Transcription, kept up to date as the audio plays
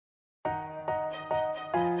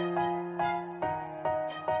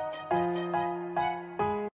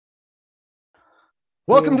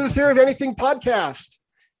Welcome to the Theory of Anything podcast.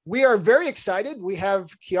 We are very excited. We have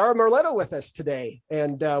Chiara Marletto with us today,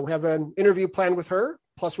 and we have an interview planned with her.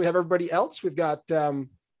 Plus, we have everybody else. We've got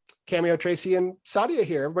Cameo, Tracy, and Sadia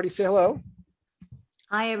here. Everybody say hello.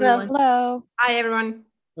 Hi, everyone. Hello. Hi, everyone.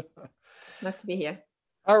 Nice to be here.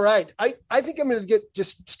 All right. I think I'm going to get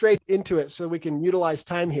just straight into it so we can utilize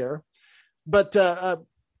time here. But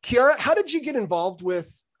Chiara, how did you get involved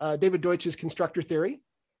with David Deutsch's constructor theory?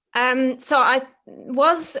 So I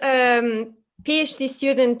was PhD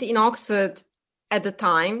student in Oxford at the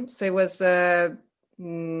time. So it was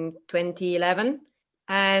 2011.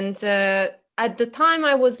 And at the time,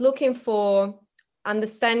 I was looking for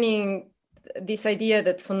understanding this idea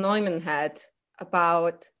that von Neumann had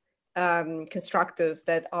about constructors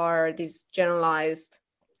that are these generalized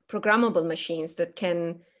programmable machines that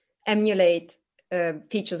can emulate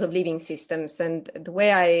features of living systems. And the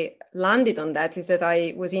way I landed on that is that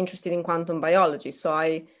I was interested in quantum biology.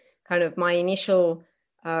 So my initial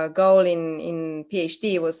goal in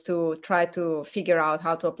PhD was to try to figure out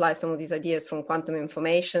how to apply some of these ideas from quantum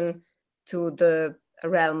information to the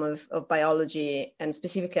realm of biology, and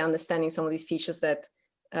specifically understanding some of these features that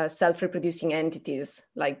self-reproducing entities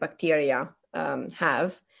like bacteria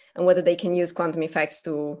have, and whether they can use quantum effects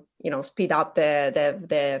to, speed up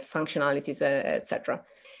their functionalities, etc.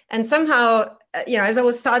 And somehow, as I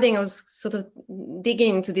was studying, I was sort of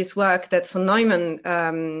digging into this work that von Neumann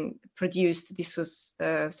produced. This was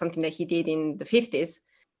something that he did in the 50s.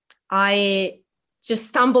 I just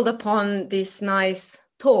stumbled upon this nice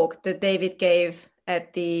talk that David gave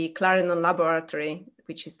at the Clarendon Laboratory,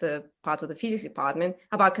 which is the part of the physics department,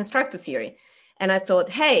 about constructor theory. And I thought,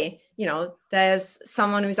 hey, there's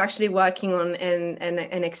someone who's actually working on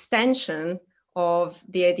an extension of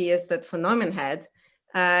the ideas that von Neumann had.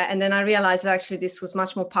 And then I realized that actually this was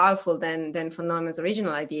much more powerful than von Neumann's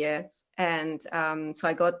original ideas. And so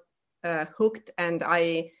I got hooked, and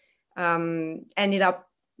I ended up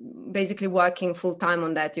basically working full time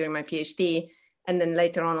on that during my PhD. And then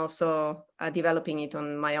later on also developing it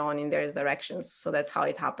on my own in various directions. So that's how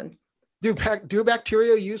it happened. Do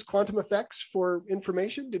bacteria use quantum effects for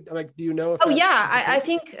information? Do you know? I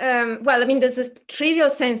think, there's a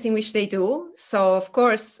trivial sense in which they do. So of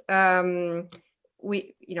course, the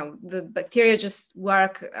bacteria just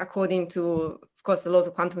work according to, of course, the laws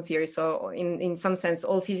of quantum theory. So in some sense,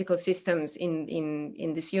 all physical systems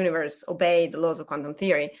in this universe obey the laws of quantum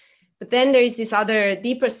theory. But then there is this other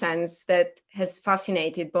deeper sense that has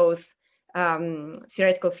fascinated both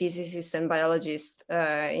theoretical physicists and biologists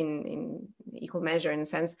in equal measure, in a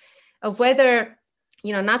sense, of whether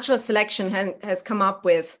natural selection has come up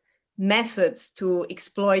with methods to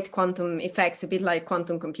exploit quantum effects, a bit like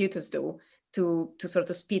quantum computers do, to sort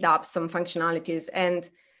of speed up some functionalities. And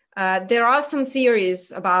there are some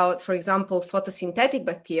theories about, for example, photosynthetic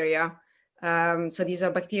bacteria. So these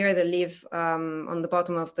are bacteria that live on the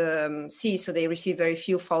bottom of the sea, so they receive very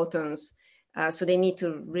few photons. So they need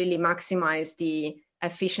to really maximize the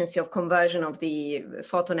efficiency of conversion of the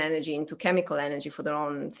photon energy into chemical energy for their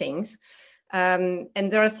own things. And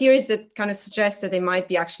there are theories that kind of suggest that they might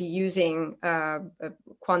be actually using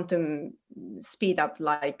quantum speed up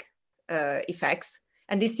like effects.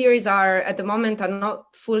 And these theories are not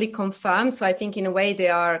fully confirmed. So I think in a way they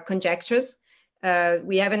are conjectures.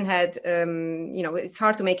 We haven't had, it's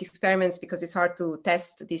hard to make experiments because it's hard to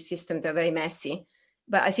test these systems. They're very messy.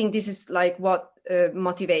 But I think this is like what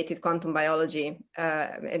motivated quantum biology,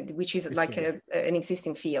 which is like an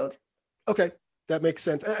existing field. Okay, that makes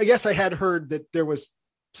sense. I guess I had heard that there was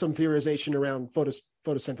some theorization around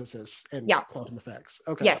photosynthesis and quantum effects.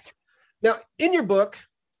 Okay. Yes. Now, in your book,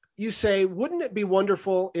 you say, wouldn't it be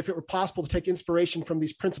wonderful if it were possible to take inspiration from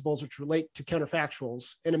these principles which relate to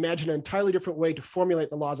counterfactuals and imagine an entirely different way to formulate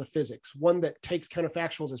the laws of physics, one that takes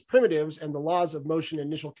counterfactuals as primitives and the laws of motion and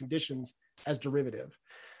initial conditions as derivative?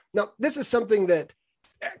 Now, this is something that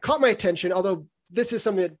caught my attention, although this is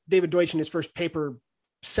something that David Deutsch in his first paper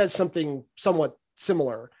says something somewhat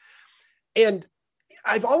similar. And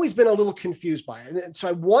I've always been a little confused by it. And so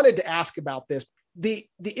I wanted to ask about this. The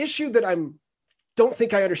issue that don't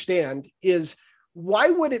think I understand is, why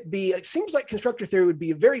would it seems like constructor theory would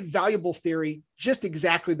be a very valuable theory just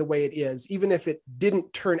exactly the way it is, even if it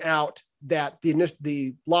didn't turn out that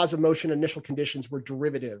the laws of motion and initial conditions were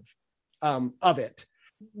derivative of it.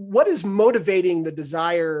 What is motivating the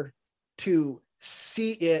desire to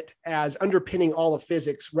see it as underpinning all of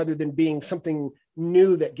physics rather than being something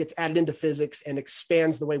new that gets added into physics and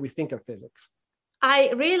expands the way we think of physics? I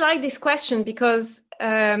really like this question because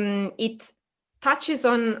it touches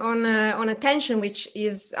on a tension which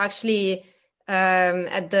is actually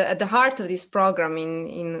at the heart of this program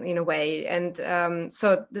in a way. And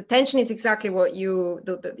so the tension is exactly what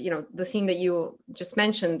the thing that you just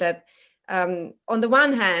mentioned, that on the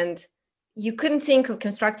one hand, you couldn't think of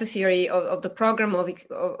constructor theory of the program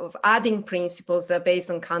of adding principles that are based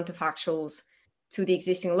on counterfactuals to the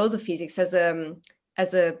existing laws of physics as a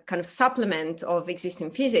kind of supplement of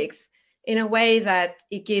existing physics, in a way that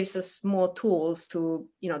it gives us more tools to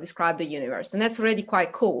describe the universe. And that's already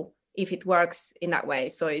quite cool if it works in that way.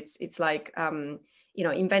 So it's like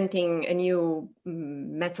inventing a new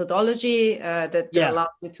methodology that allows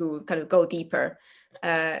you to kind of go deeper.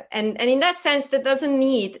 And in that sense, that doesn't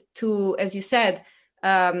need to, as you said,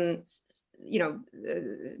 doesn't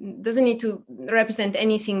need to represent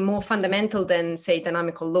anything more fundamental than, say,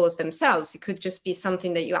 dynamical laws themselves. It could just be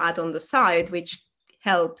something that you add on the side, which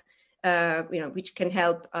which can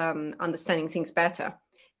help understanding things better.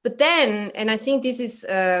 But then, and I think this is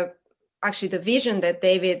actually the vision that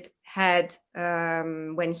David had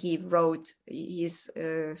when he wrote his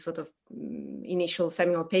sort of initial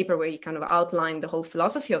seminal paper, where he kind of outlined the whole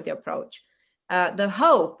philosophy of the approach. The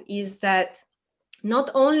hope is that not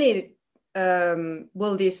only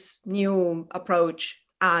will this new approach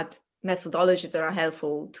add methodologies that are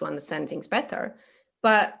helpful to understand things better,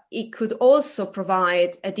 but it could also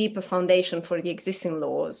provide a deeper foundation for the existing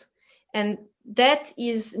laws. And that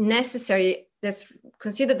is necessary, that's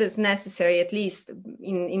considered as necessary, at least to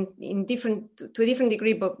a different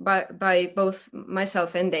degree, but by both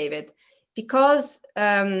myself and David, because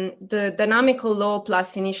the dynamical law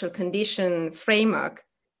plus initial condition framework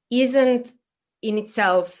isn't in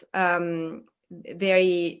itself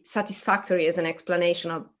very satisfactory as an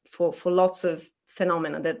explanation for lots of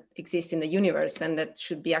phenomena that exist in the universe and that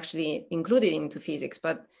should be actually included into physics,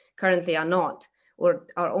 but currently are not, or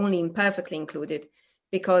are only imperfectly included,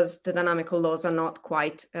 because the dynamical laws are not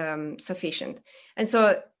quite sufficient. And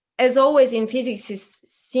so, as always in physics, it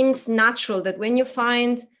seems natural that when you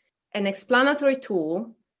find an explanatory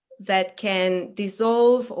tool that can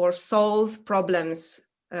dissolve or solve problems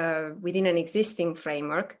within an existing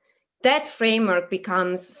framework, that framework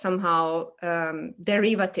becomes somehow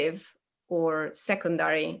derivative or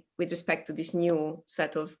secondary with respect to this new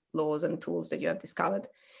set of laws and tools that you have discovered.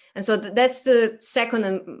 And so that's the second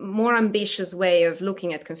and more ambitious way of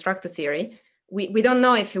looking at constructor theory. We don't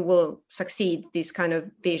know if it will succeed, this kind of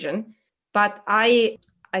vision, but I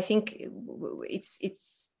think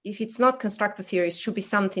if it's not constructor theory, it should be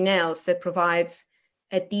something else that provides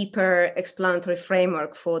a deeper explanatory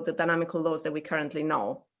framework for the dynamical laws that we currently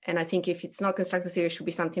know. And I think if it's not constructor theory, it should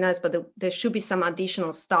be something else, but there should be some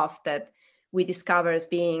additional stuff that we discover as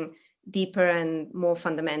being deeper and more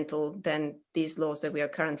fundamental than these laws that we are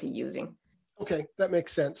currently using. Okay, that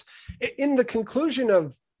makes sense. In the conclusion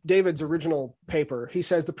of David's original paper, he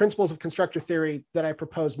says the principles of constructor theory that I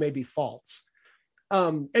propose may be false.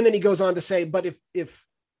 And then he goes on to say, but if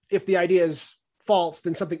the idea is false,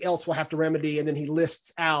 then something else will have to remedy. And then he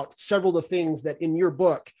lists out several of the things that in your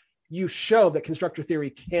book you show that constructor theory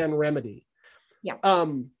can remedy. Yeah.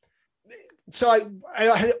 So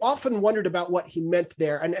I had often wondered about what he meant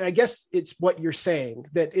there. And I guess it's what you're saying,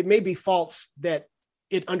 that it may be false that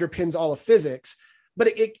it underpins all of physics, but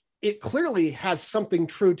it clearly has something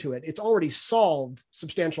true to it. It's already solved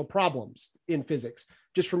substantial problems in physics.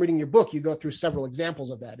 Just from reading your book, you go through several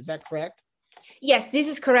examples of that. Is that correct? Yes, this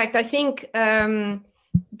is correct. I think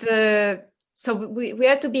so we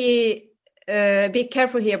have to be a bit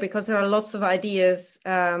careful here, because there are lots of ideas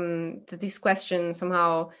that this question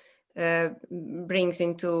somehow brings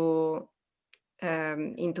into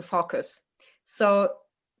focus. So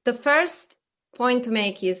the first point to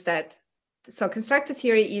make is that constructor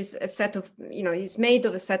theory is a set of, is made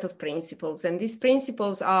of a set of principles, and these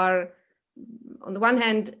principles are, on the one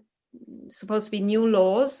hand, supposed to be new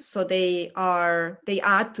laws, so they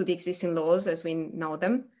add to the existing laws as we know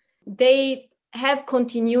them. They have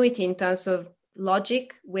continuity in terms of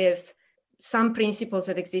logic with some principles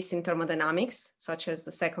that exist in thermodynamics, such as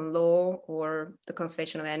the second law or the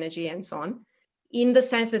conservation of energy and so on, in the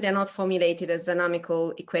sense that they're not formulated as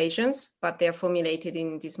dynamical equations, but they're formulated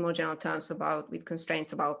in these more general terms with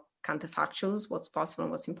constraints about counterfactuals, what's possible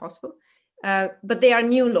and what's impossible. But they are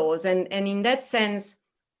new laws, and in that sense,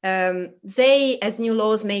 they, as new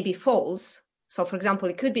laws, may be false. So, for example,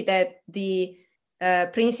 it could be that the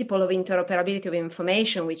principle of interoperability of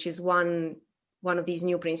information, which is one of these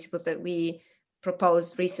new principles that we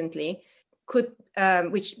proposed recently,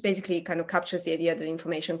 which basically kind of captures the idea that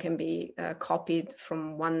information can be copied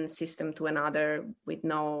from one system to another with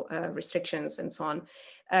no restrictions and so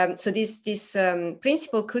on. So this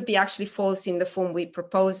principle could be actually false in the form we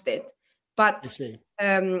proposed it, But I see.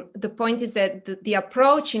 The point is that the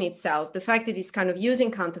approach in itself, the fact that it's kind of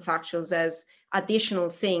using counterfactuals as additional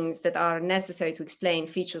things that are necessary to explain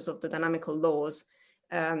features of the dynamical laws,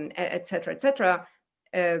 et cetera,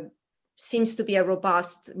 seems to be a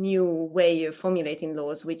robust new way of formulating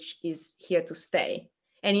laws, which is here to stay.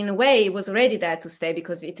 And in a way, it was already there to stay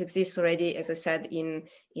because it exists already, as I said, in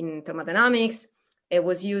thermodynamics. It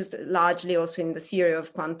was used largely also in the theory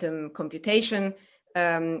of quantum computation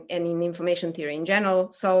and in information theory in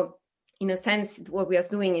general. So in a sense, what we are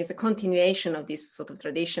doing is a continuation of this sort of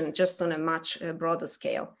tradition, just on a much broader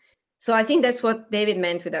scale. So I think that's what David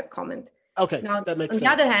meant with that comment. Okay, now, that makes on sense.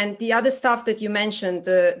 the other hand, the other stuff that you mentioned,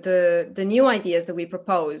 the new ideas that we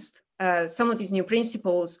proposed, some of these new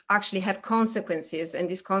principles actually have consequences, and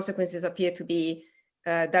these consequences appear to be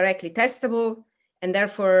directly testable. And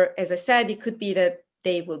therefore, as I said, it could be that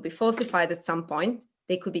they will be falsified at some point.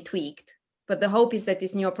 They could be tweaked. But the hope is that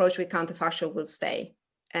this new approach with counterfactual will stay.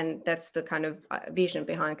 And that's the kind of vision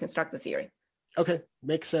behind constructor theory. Okay,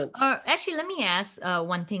 makes sense. Actually, let me ask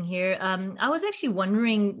one thing here. I was actually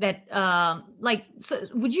wondering that, so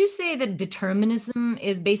would you say that determinism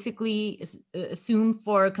is basically assumed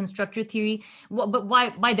for constructor theory? Well, but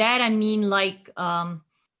by that I mean,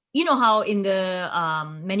 you know how in the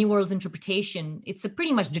many worlds interpretation, it's a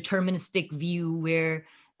pretty much deterministic view where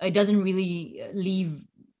it doesn't really leave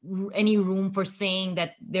any room for saying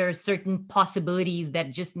that there are certain possibilities that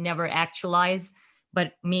just never actualize,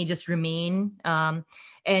 but may just remain.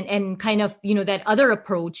 And kind of, that other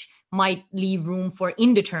approach might leave room for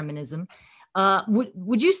indeterminism.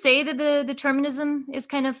 Would you say that the determinism is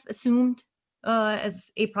kind of assumed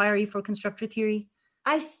as a priori for constructor theory?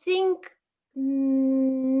 I think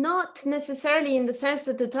not necessarily, in the sense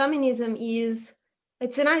that determinism is,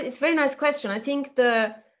 it's a very nice question. I think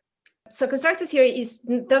so constructor theory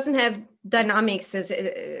doesn't have dynamics as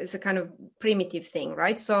a kind of primitive thing,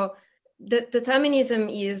 right? So the determinism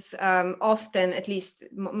is often, at least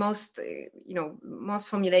most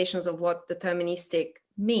formulations of what deterministic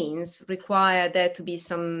means require there to be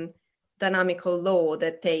some dynamical law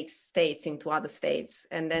that takes states into other states.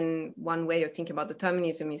 And then one way of thinking about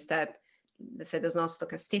determinism is that, let's say, there's no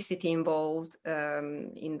stochasticity involved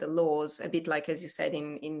in the laws, a bit like, as you said,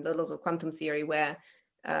 in the laws of quantum theory, where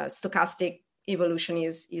stochastic evolution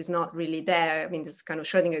is not really there. I mean, this kind of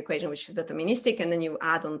Schrödinger equation, which is deterministic, and then you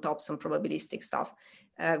add on top some probabilistic stuff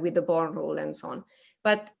with the Born rule and so on.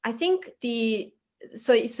 But I think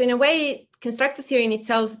so in a way, constructor theory in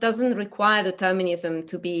itself doesn't require determinism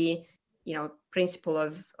to be, principle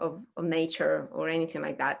of nature or anything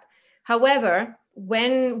like that. However,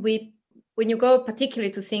 when you go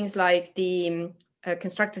particularly to things like the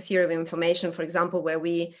constructor theory of information, for example, where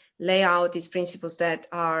we lay out these principles that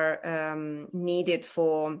are needed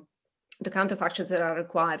for the counterfactuals that are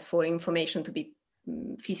required for information to be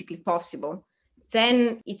physically possible,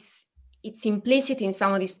 then it's implicit in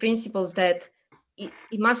some of these principles that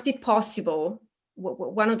it must be possible.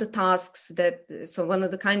 One of the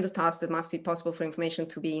kind of tasks that must be possible for information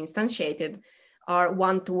to be instantiated are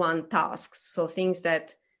one-to-one tasks. So things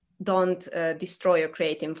that don't destroy or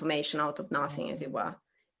create information out of nothing, as it were.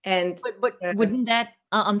 And but wouldn't that?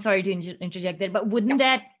 I'm sorry to interject there, but wouldn't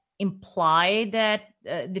that imply that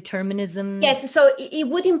determinism? Yes. So it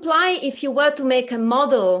would imply, if you were to make a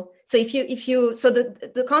model. So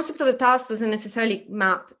the concept of a task doesn't necessarily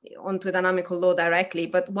map onto a dynamical law directly,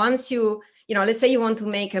 but once let's say you want to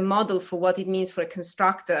make a model for what it means for a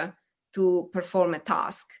constructor to perform a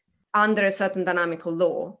task under a certain dynamical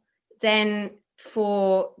law, then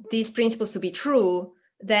for these principles to be true,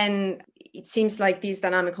 then it seems like these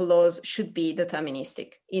dynamical laws should be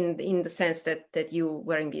deterministic in the sense that you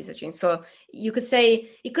were envisaging. So you could say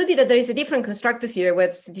it could be that there is a different constructor theory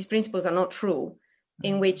where these principles are not true,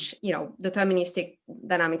 in which deterministic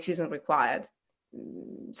dynamics isn't required.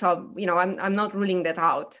 So I'm not ruling that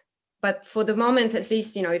out. But for the moment, at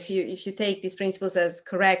least, if you take these principles as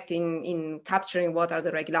correct in capturing what are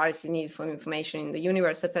the regularities needed for information in the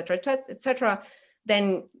universe, et cetera,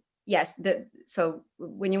 then yes. So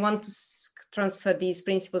when you want to transfer these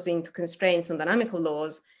principles into constraints on dynamical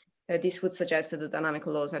laws, this would suggest that the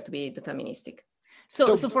dynamical laws have to be deterministic.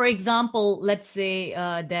 So for example, let's say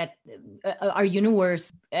that our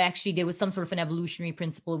universe, actually, there was some sort of an evolutionary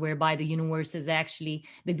principle whereby the universe is actually,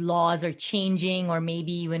 the laws are changing, or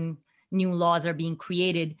maybe even new laws are being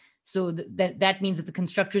created. So that means that the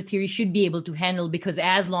constructor theory should be able to handle, because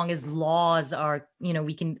as long as laws are,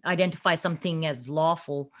 we can identify something as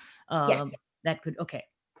lawful. Yes. That could, okay.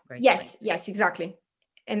 Great. Yes, exactly.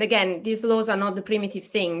 And again, these laws are not the primitive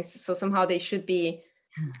things. So somehow they should be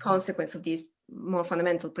consequence of these more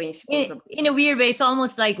fundamental principles. In a weird way, it's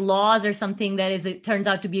almost like laws or something that it turns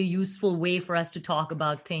out to be a useful way for us to talk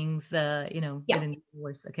about things, within the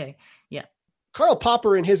universe. Okay. Yeah. Karl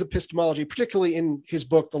Popper, in his epistemology, particularly in his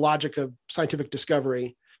book, The Logic of Scientific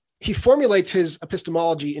Discovery, he formulates his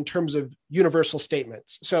epistemology in terms of universal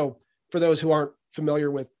statements. So for those who aren't familiar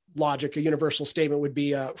with logic, a universal statement would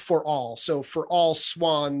be for all. So for all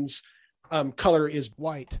swans, color is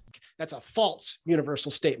white. That's a false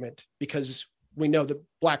universal statement because we know that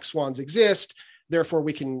black swans exist. Therefore,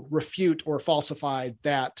 we can refute or falsify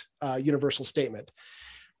that universal statement.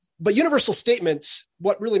 But universal statements,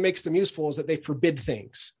 what really makes them useful is that they forbid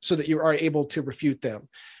things so that you are able to refute them.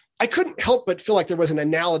 I couldn't help but feel like there was an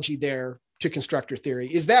analogy there to constructor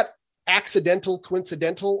theory. Is that accidental,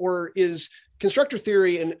 coincidental, or is constructor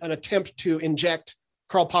theory an attempt to inject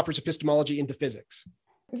Karl Popper's epistemology into physics?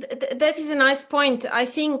 That is a nice point. I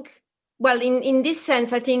think, well, in this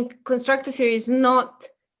sense, I think constructor theory is not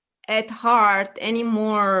at heart any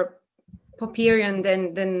more Popperian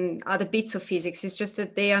than other bits of physics. It's just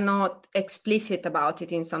that they are not explicit about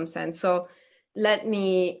it in some sense. So let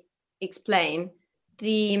me explain.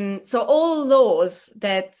 So all laws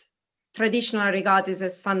that traditionally are regarded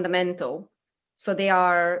as fundamental, so they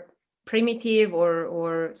are primitive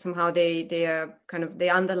or somehow they are kind of, they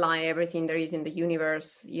underlie everything there is in the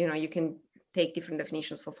universe. You can take different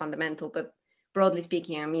definitions for fundamental, but broadly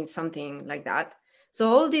speaking, I mean something like that.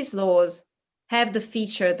 So all these laws have the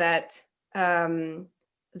feature that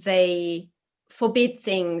they forbid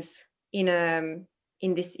things in a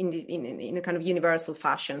kind of universal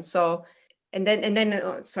fashion. So and then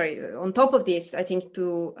on top of this, I think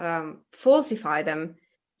to falsify them,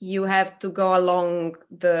 you have to go along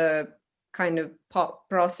the kind of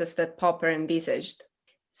process that Popper envisaged.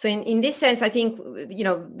 So in this sense, I think,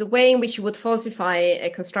 the way in which you would falsify a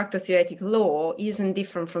constructor theoretical law isn't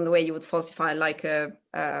different from the way you would falsify like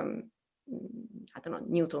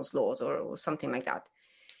Newton's laws or something like that.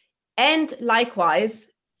 And likewise,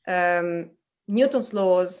 Newton's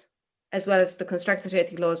laws, as well as the constructor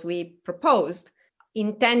theoretical laws we proposed,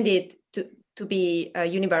 intended to be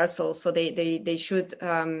universal. So they should,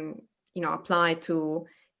 apply to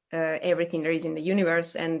everything there is in the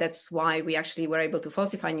universe. And that's why we actually were able to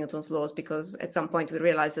falsify Newton's laws, because at some point we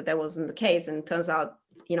realized that wasn't the case. And it turns out,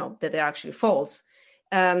 that they're actually false.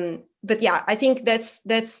 But yeah, I think that's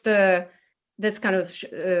kind of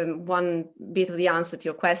one bit of the answer to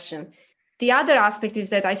your question. The other aspect is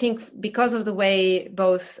that I think because of the way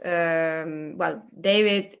both,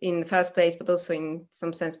 David in the first place, but also in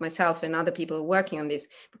some sense myself and other people working on this,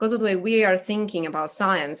 because of the way we are thinking about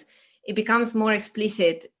science, it becomes more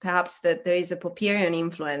explicit, perhaps, that there is a Popperian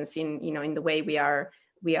influence in the way we are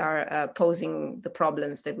posing the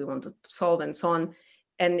problems that we want to solve and so on.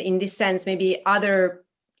 And in this sense, maybe in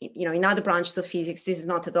other branches of physics, this is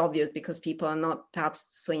not as obvious because people are not perhaps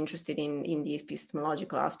so interested in the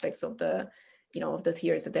epistemological aspects of the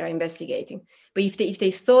theories that they're investigating. But if they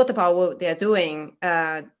thought about what they're doing,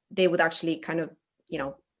 they would actually kind of,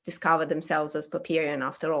 discover themselves as Popperian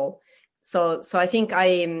after all. So I think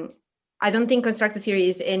I don't think constructor theory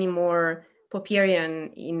is any more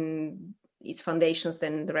Popperian in its foundations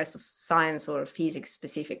than the rest of science or physics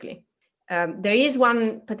specifically. There is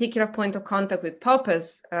one particular point of contact with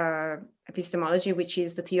Popper's epistemology, which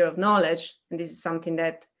is the theory of knowledge. And this is something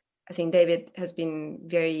that I think David has been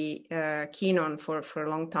very keen on for a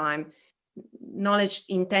long time. Knowledge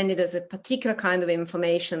intended as a particular kind of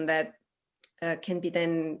information that can be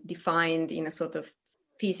then defined in a sort of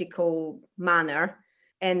physical manner,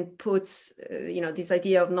 and puts, this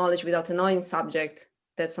idea of knowledge without a knowing subject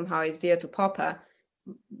that somehow is dear to Popper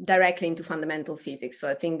directly into fundamental physics. So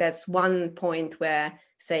I think that's one point where,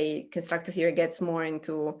 say, constructor theory gets more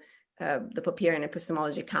into the Popperian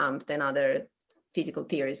epistemology camp than other physical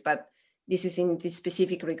theories. But this is in this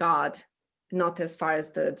specific regard, not as far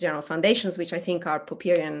as the general foundations, which I think are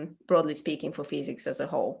Popperian, broadly speaking, for physics as a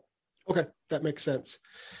whole. Okay, that makes sense.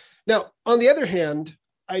 Now, on the other hand,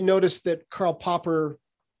 I noticed that Karl Popper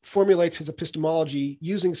formulates his epistemology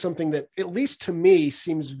using something that, at least to me,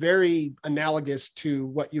 seems very analogous to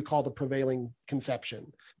what you call the prevailing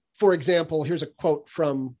conception. For example, here's a quote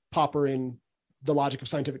from Popper in The Logic of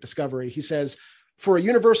Scientific Discovery. He says, "For a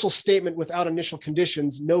universal statement without initial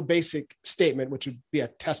conditions, no basic statement," which would be a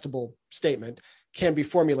testable statement, "can be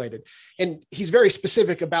formulated." And he's very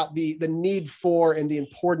specific about the need for and the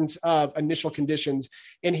importance of initial conditions.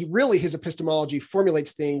 And his epistemology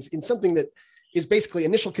formulates things in something that is basically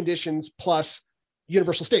initial conditions plus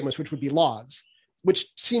universal statements, which would be laws, which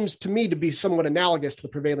seems to me to be somewhat analogous to the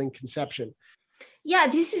prevailing conception. Yeah,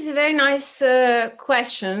 this is a very nice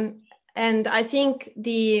question. And I think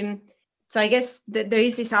So I guess that there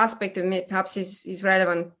is this aspect that perhaps is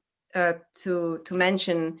relevant to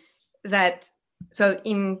mention, that so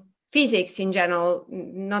in physics in general,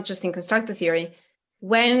 not just in constructor theory,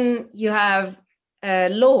 when you have a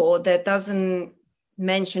law that doesn't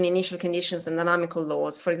mention initial conditions and dynamical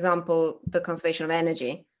laws, for example, the conservation of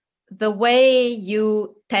energy, the way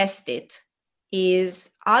you test it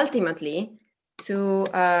is ultimately to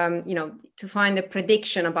find a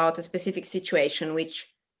prediction about a specific situation, which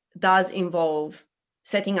does involve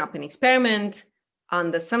setting up an experiment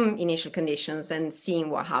under some initial conditions and seeing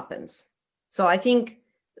what happens. So I think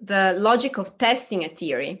the logic of testing a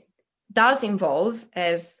theory does involve,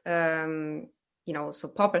 as so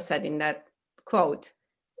Popper said in that quote,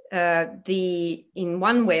 in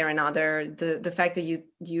one way or another, the fact that you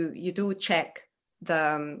do check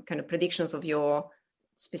the kind of predictions of your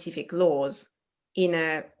specific laws in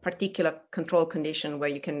a particular control condition where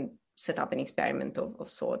you can set up an experiment of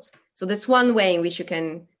sorts. So that's one way in which you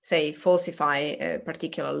can, say, falsify a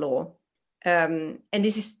particular law. And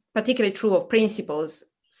this is particularly true of principles.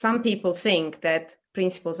 Some people think that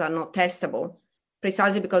principles are not testable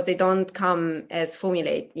precisely because they don't come as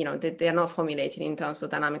they are not formulated in terms of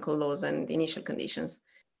dynamical laws and initial conditions.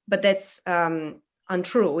 But that's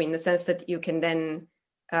untrue in the sense that you can then,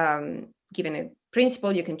 given a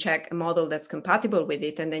principle, you can check a model that's compatible with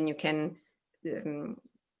it, and then you can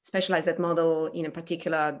specialize that model in a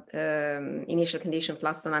particular initial condition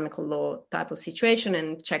plus dynamical law type of situation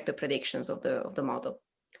and check the predictions of the model.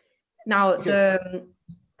 Now, okay.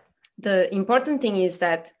 The important thing is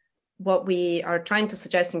that what we are trying to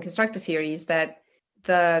suggest in constructor theory is that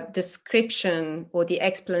the description or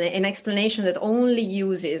an explanation that only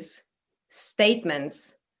uses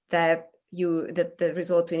statements that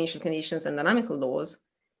resort to initial conditions and dynamical laws,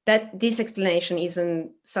 that this explanation isn't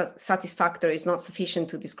satisfactory, is not sufficient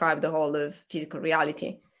to describe the whole of physical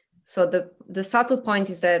reality. So the subtle point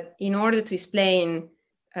is that in order to explain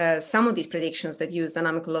some of these predictions that use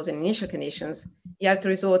dynamical laws and initial conditions, you have to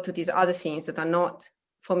resort to these other things that are not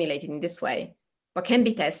formulated in this way, but can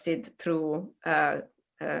be tested through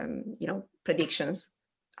predictions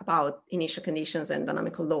about initial conditions and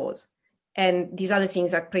dynamical laws. And these other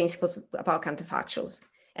things are principles about counterfactuals.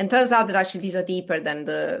 And turns out that actually these are deeper than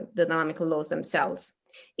the dynamical laws themselves.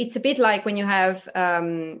 It's a bit like when you have,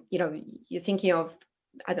 you're thinking of,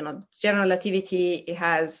 general relativity. It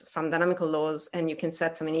has some dynamical laws and you can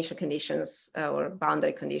set some initial conditions or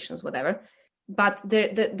boundary conditions, whatever. But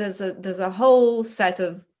there's a whole set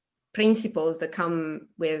of principles that come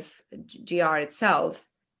with GR itself,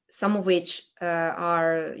 some of which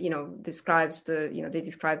describe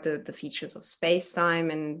the features of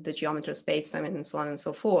space-time and the geometry of space-time and so on and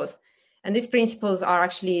so forth. And these principles are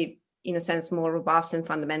actually, in a sense, more robust and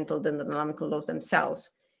fundamental than the dynamical laws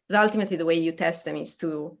themselves. But ultimately, the way you test them is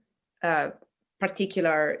to to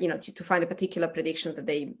find a particular prediction that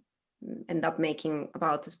they end up making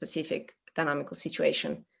about a specific dynamical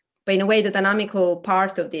situation. But in a way, the dynamical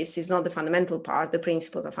part of this is not the fundamental part. The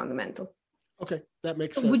principles are fundamental. Okay, that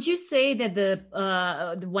makes sense. Would you say that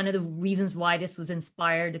the one of the reasons why this was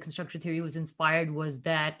inspired, the constructor theory was inspired, was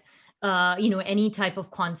that any type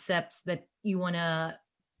of concepts that you want to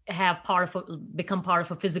have become part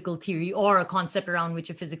of a physical theory, or a concept around which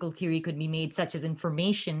a physical theory could be made, such as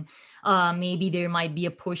information, maybe there might be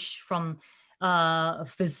a push from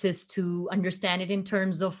physicists to understand it in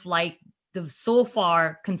terms of like the so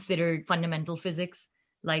far considered fundamental physics,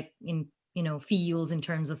 like in fields, in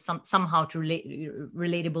terms of somehow to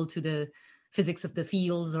relatable to the physics of the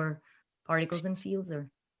fields or particles in fields? Or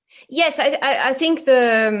yes, I think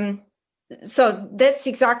so that's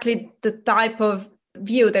exactly the type of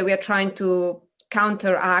view that we are trying to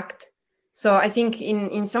counteract. So I think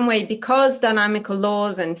in some way, because dynamical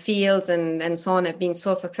laws and fields and so on have been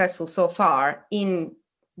so successful so far in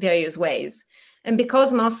various ways, and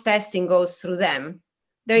because most testing goes through them,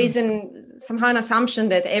 there is somehow an assumption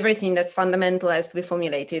that everything that's fundamental has to be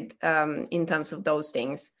formulated in terms of those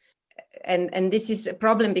things. And this is a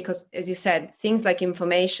problem because, as you said, things like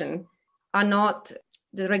information are not,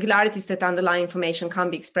 the regularities that underlie information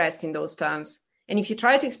can't be expressed in those terms. And if you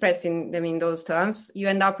try to express them in those terms, you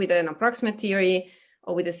end up with an approximate theory,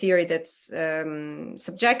 or with a theory that's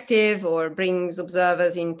subjective or brings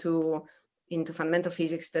observers into fundamental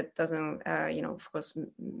physics that doesn't, of course,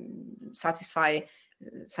 satisfy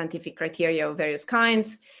scientific criteria of various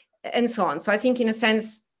kinds, and so on. So I think, in a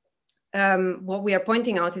sense, what we are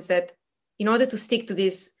pointing out is that in order to stick to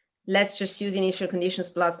this, let's just use initial conditions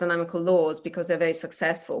plus dynamical laws because they're very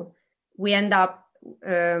successful, we end up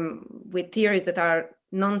with theories that are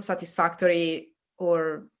non-satisfactory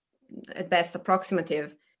or at best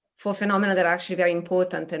approximative for phenomena that are actually very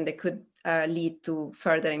important, and they could lead to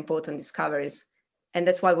further important discoveries. And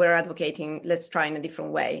that's why we're advocating, let's try in a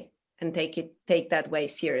different way and take that way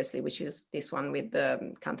seriously, which is this one with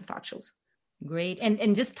the counterfactuals. Great.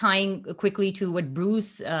 And just tying quickly to what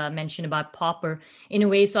Bruce mentioned about Popper, in a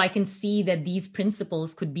way, so I can see that these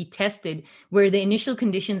principles could be tested where the initial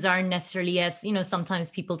conditions aren't necessarily as,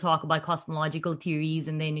 sometimes people talk about cosmological theories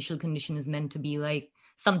and the initial condition is meant to be like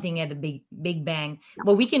something at a big bang.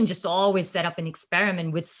 But we can just always set up an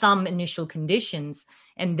experiment with some initial conditions,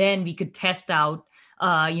 and then we could test out,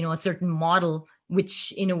 a certain model,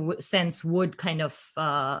 which in a sense would kind of,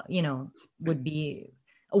 would be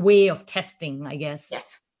a way of testing, I guess.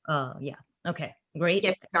 Yes. Yeah. Okay. Great.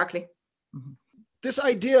 Yes, exactly. Mm-hmm. This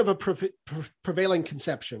idea of a prevailing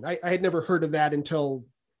conception, I had never heard of that until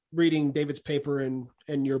reading David's paper and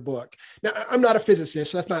your book. Now, I'm not a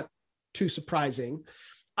physicist, so that's not too surprising.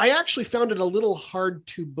 I actually found it a little hard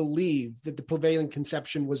to believe that the prevailing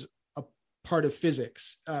conception was a part of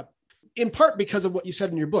physics, in part because of what you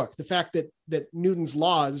said in your book, the fact that Newton's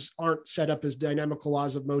laws aren't set up as dynamical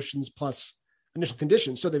laws of motions plus initial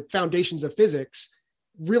conditions. So the foundations of physics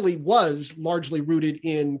really was largely rooted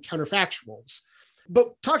in counterfactuals.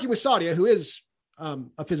 But talking with Sadia, who is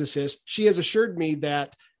a physicist, she has assured me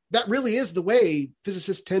that really is the way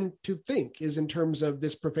physicists tend to think, is in terms of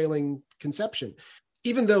this prevailing conception,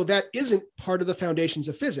 even though that isn't part of the foundations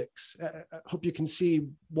of physics. I hope you can see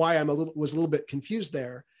why I was a little bit confused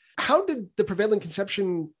there. How did the prevailing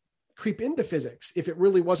conception creep into physics if it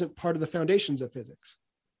really wasn't part of the foundations of physics?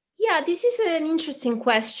 Yeah, this is an interesting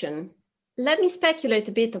question. Let me speculate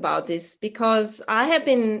a bit about this, because I have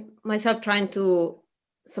been myself trying to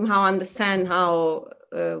somehow understand how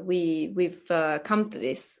we've come to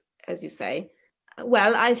this, as you say.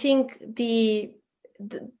 Well, I think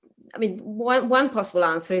one possible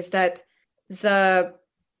answer is that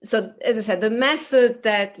so as I said, the method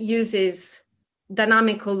that uses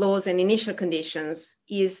dynamical laws and initial conditions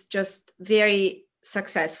is just very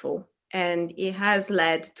successful. And it has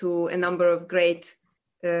led to a number of great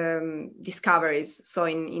discoveries. So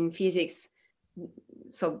in physics,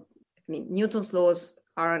 Newton's laws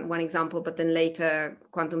are one example, but then later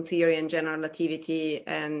quantum theory and general relativity,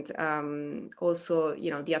 and also,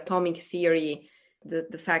 the atomic theory,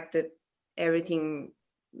 the fact that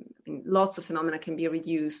lots of phenomena can be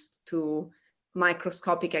reduced to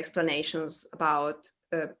microscopic explanations about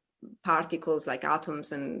particles like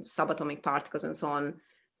atoms and subatomic particles and so on,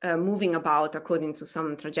 moving about according to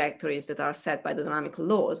some trajectories that are set by the dynamical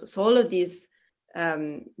laws. So all of these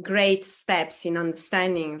great steps in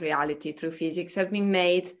understanding reality through physics have been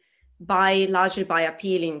made largely by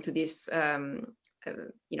appealing to this,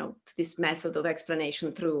 to this method of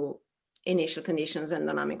explanation through initial conditions and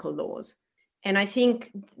dynamical laws. And I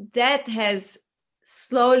think that has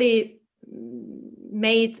slowly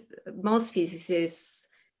made most physicists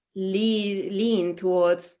lean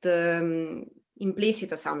towards the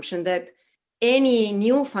implicit assumption that any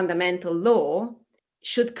new fundamental law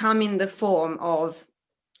should come in the form of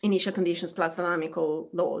initial conditions plus dynamical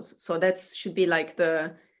laws. So that should be like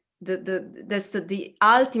the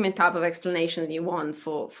ultimate type of explanation that you want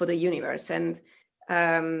for the universe. And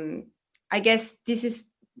I guess this is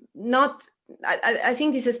not. I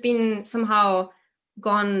think this has been somehow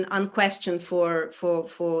gone unquestioned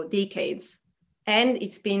for decades, and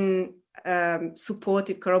it's been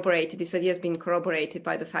corroborated. This idea has been corroborated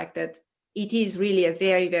by the fact that it is really a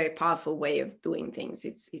very, very powerful way of doing things.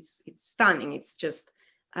 It's stunning. It's just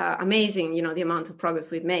amazing, the amount of progress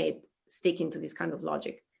we've made sticking to this kind of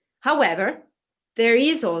logic. However, there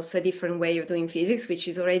is also a different way of doing physics, which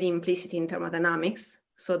is already implicit in thermodynamics.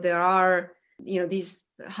 So there are, these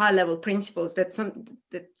high-level principles that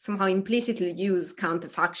somehow implicitly use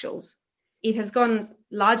counterfactuals. It has gone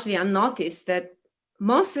largely unnoticed that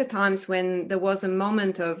most of the times when there was a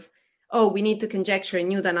moment of, we need to conjecture a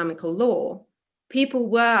new dynamical law, people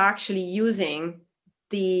were actually using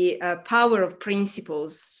the power of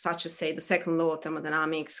principles, such as, say, the second law of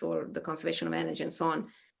thermodynamics or the conservation of energy and so on,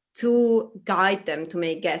 to guide them to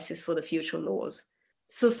make guesses for the future laws.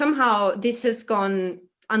 So somehow this has gone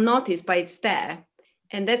unnoticed, but it's there.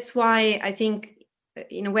 And that's why I think,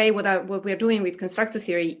 in a way, what we're doing with constructor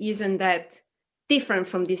theory isn't that different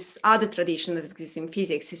from this other tradition that exists in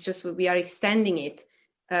physics. It's just we are extending it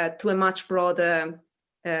to a much broader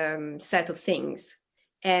set of things.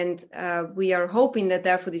 And we are hoping that,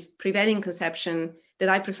 therefore, this prevailing conception that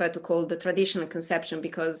I prefer to call the traditional conception,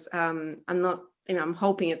 because I'm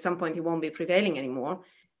hoping at some point it won't be prevailing anymore,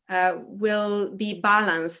 will be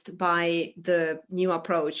balanced by the new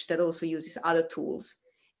approach that also uses other tools.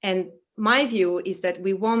 And my view is that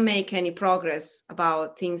we won't make any progress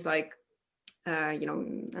about things like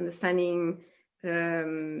understanding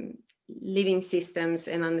living systems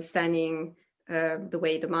and understanding the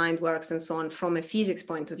way the mind works and so on from a physics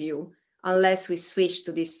point of view, unless we switch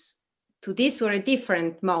to this or a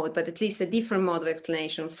different mode, but at least a different mode of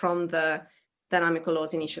explanation from the dynamical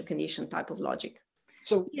laws initial condition type of logic.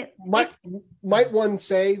 So might one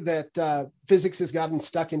say that physics has gotten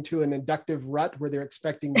stuck into an inductive rut where they're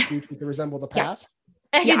expecting the future to resemble the past?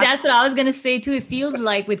 Actually, that's what I was going to say too. It feels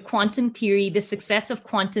like with quantum theory, the success of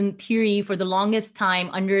quantum theory for the longest time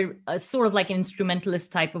under a sort of like an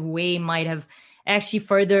instrumentalist type of way might have actually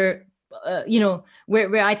further,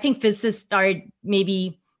 where I think physicists started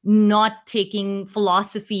maybe not taking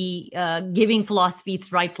philosophy, giving philosophy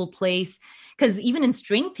its rightful place. Because even in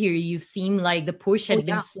string theory, you've seen like the push had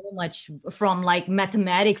been so much from like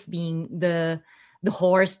mathematics being the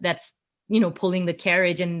horse that's pulling the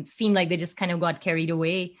carriage, and seemed like they just kind of got carried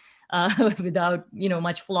away without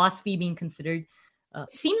much philosophy being considered.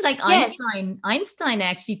 Seems like Einstein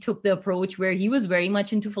actually took the approach where he was very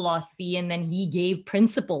much into philosophy, and then he gave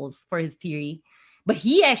principles for his theory. But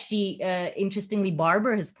he actually, interestingly,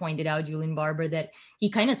 Julian Barber, that he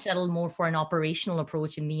kind of settled more for an operational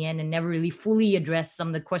approach in the end and never really fully addressed some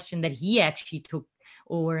of the question that he actually took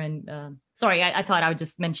over. And sorry, I thought I would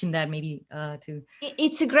just mention that maybe too.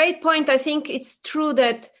 It's a great point. I think it's true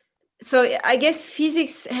that, so I guess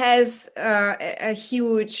physics has a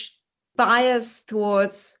huge bias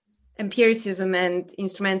towards empiricism and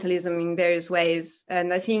instrumentalism in various ways.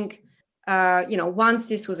 And I think, once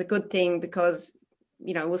this was a good thing because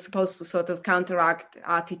it was supposed to sort of counteract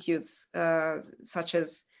attitudes such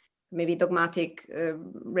as maybe dogmatic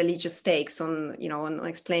religious takes on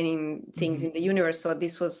explaining things in the universe. So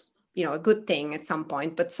this was, a good thing at some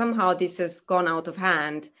point, but somehow this has gone out of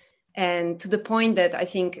hand, and to the point that I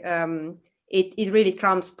think it really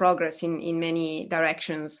trumps progress in many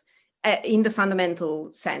directions in the fundamental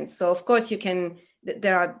sense. So of course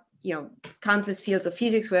there are countless fields of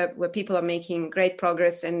physics where people are making great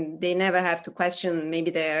progress, and they never have to question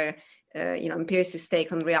maybe their empiricist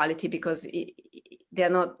take on reality, because they're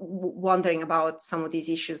not wondering about some of these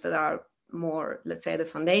issues that are more, let's say, the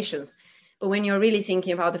foundations. But when you're really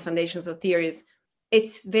thinking about the foundations of theories,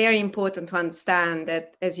 it's very important to understand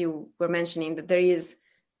that, as you were mentioning, that there is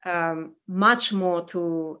much more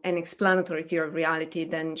to an explanatory theory of reality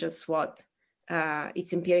than just what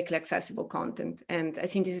its empirically accessible content. And I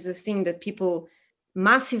think this is a thing that people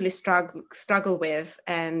massively struggle with.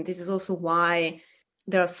 And this is also why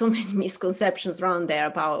there are so many misconceptions around there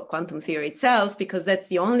about quantum theory itself, because that's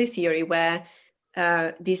the only theory where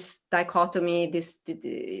this dichotomy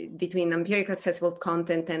between empirically accessible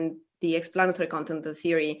content and the explanatory content of the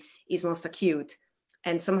theory is most acute.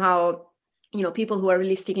 And somehow, people who are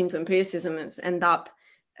really sticking to empiricism end up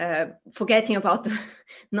forgetting about the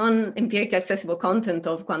non-empirically accessible content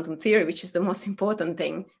of quantum theory, which is the most important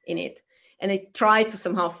thing in it. And they try to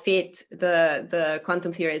somehow fit the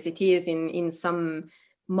quantum theory as it is in some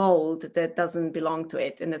mold that doesn't belong to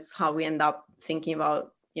it. And that's how we end up thinking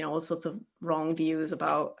about, all sorts of wrong views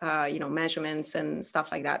about, measurements and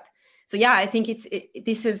stuff like that. So yeah, I think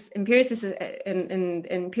this is empiricism and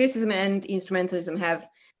instrumentalism have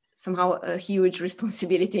somehow a huge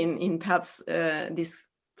responsibility in perhaps this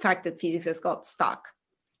fact that physics has got stuck.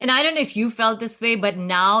 And I don't know if you felt this way, but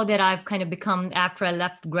now that I've kind of become, after I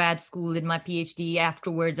left grad school in my PhD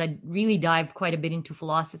afterwards, I really dived quite a bit into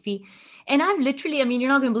philosophy. And I've literally, you're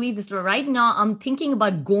not going to believe this, but right now I'm thinking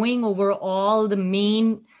about going over all the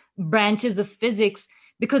main branches of physics,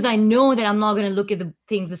 because I know that I'm not going to look at the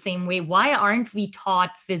things the same way. Why aren't we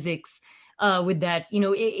taught physics with that?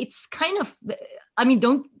 It's kind of, I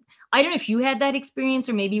don't know if you had that experience,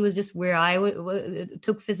 or maybe it was just where I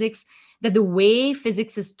took physics, that the way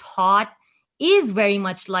physics is taught is very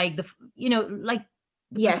much like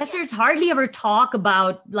yes. Professors hardly ever talk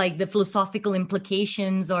about like the philosophical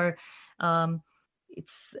implications, or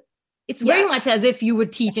it's very much as if you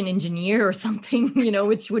would teach an engineer or something,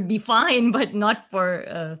 which would be fine, but not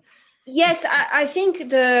for. Yes, I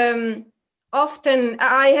think often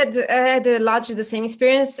I had largely the same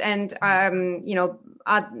experience, and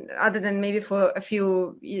other than maybe for a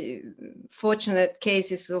few fortunate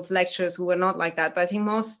cases of lecturers who were not like that, but I think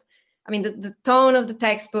the tone of the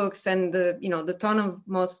textbooks and the tone of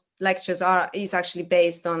most lectures is actually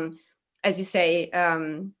based on, as you say,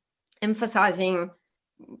 emphasizing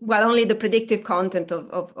only the predictive content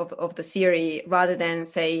of the theory, rather than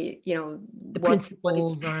say the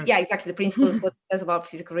principles. The principles, what it says about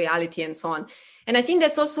physical reality and so on. And I think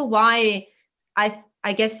that's also why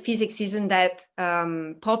I guess physics isn't that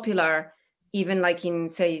popular, even like in,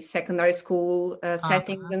 say, secondary school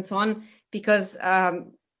settings and so on, because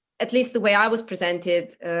at least the way I was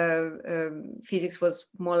presented, physics was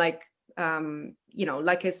more like,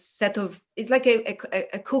 like a set of, it's like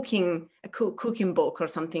a cooking book or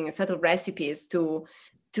something, a set of recipes to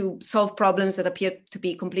solve problems that appear to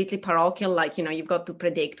be completely parochial, like, you've got to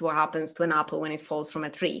predict what happens to an apple when it falls from a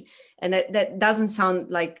tree. And that doesn't sound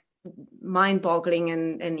like mind-boggling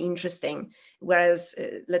and interesting. Whereas,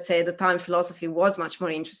 let's say at the time, philosophy was much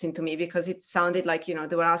more interesting to me because it sounded like,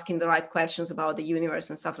 they were asking the right questions about the universe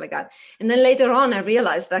and stuff like that. And then later on, I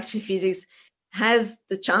realized that actually physics has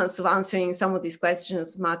the chance of answering some of these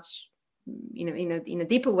questions much, in a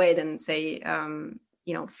deeper way than, say,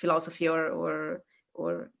 philosophy or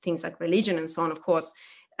things like religion and so on, of course.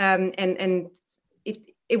 And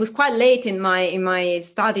it was quite late in my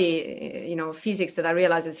study, physics, that I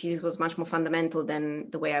realized that physics was much more fundamental than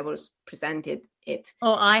the way I was presented it.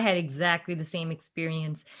 Oh, I had exactly the same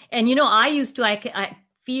experience. And, I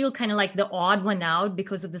feel kind of like the odd one out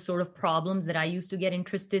because of the sort of problems that I used to get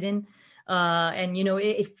interested in. And,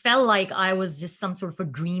 it felt like I was just some sort of a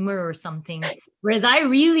dreamer or something. Whereas I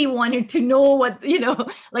really wanted to know what,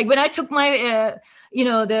 like when I took my,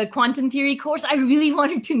 the quantum theory course, I really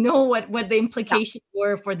wanted to know what the implications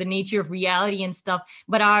were for the nature of reality and stuff.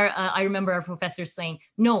 But I remember our professor saying,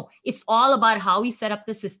 no, it's all about how we set up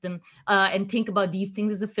the system and think about these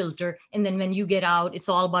things as a filter. And then when you get out, it's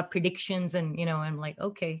all about predictions. And, I'm like,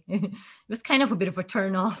 okay, it was kind of a bit of a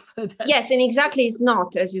turn off. Yes, and exactly, it's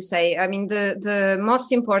not, as you say. I mean, the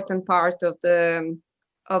most important part of the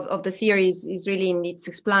theories is really in its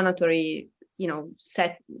explanatory,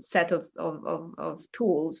 set of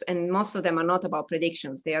tools, and most of them are not about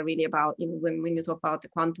predictions. They are really about, when you talk about the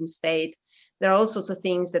quantum state, there are all sorts of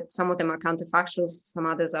things that some of them are counterfactuals, some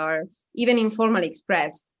others are even informally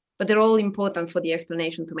expressed, but they're all important for the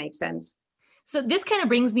explanation to make sense. So this kind of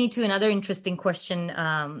brings me to another interesting question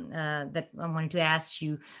that I wanted to ask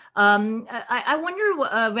you. I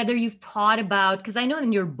wonder whether you've thought about, because I know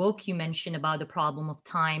in your book you mentioned about the problem of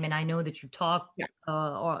time, and I know that you've talked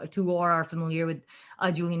or are familiar with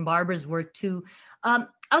Julian Barber's work too. I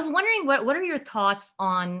was wondering, what are your thoughts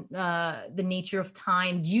on the nature of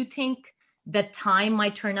time? Do you think that time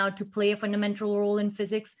might turn out to play a fundamental role in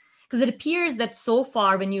physics? Because it appears that so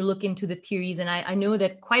far, when you look into the theories, and I know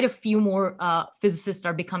that quite a few more physicists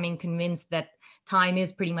are becoming convinced that time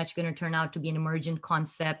is pretty much going to turn out to be an emergent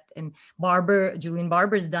concept. And Julian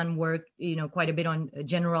Barber's done work, quite a bit on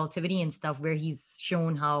general relativity and stuff, where he's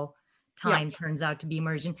shown how time turns out to be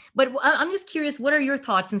emergent. But I'm just curious, what are your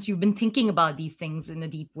thoughts, since you've been thinking about these things in a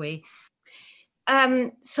deep way?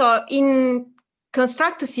 So in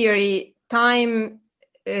constructor theory, time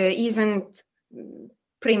isn't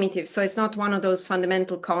primitive, so it's not one of those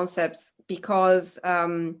fundamental concepts, because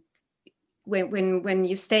when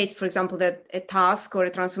you state, for example, that a task or a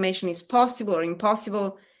transformation is possible or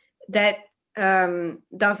impossible, that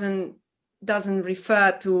doesn't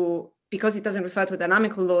refer to, because it doesn't refer to a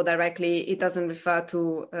dynamical law directly, it doesn't refer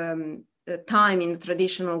to the time in the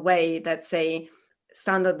traditional way that, say,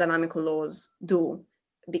 standard dynamical laws do,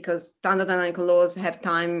 because standard dynamical laws have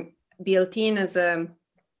time built in as a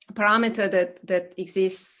parameter that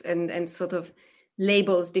exists and sort of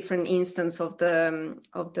labels different instances of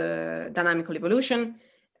the dynamical evolution,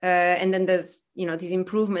 and then there's this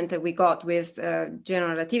improvement that we got with general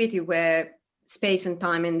relativity, where space and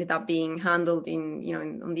time ended up being handled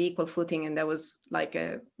on the equal footing, and that was like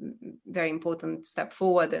a very important step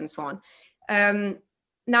forward and so on.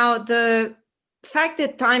 Now, the fact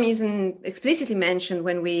that time isn't explicitly mentioned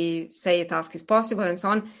when we say a task is possible and so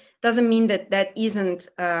on doesn't mean that isn't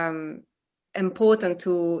important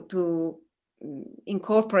to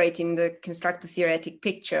incorporate in the constructor theoretic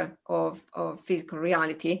picture of physical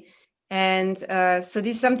reality. And so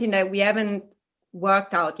this is something that we haven't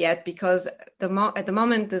worked out yet, because at the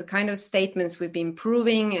moment, the kind of statements we've been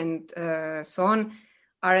proving and so on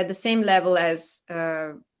are at the same level as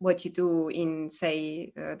what you do in,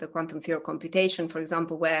 say, the quantum theory of computation, for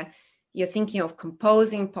example, where you're thinking of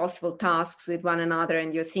composing possible tasks with one another,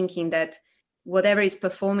 and you're thinking that whatever is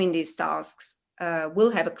performing these tasks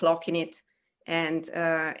will have a clock in it, and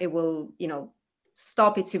it will,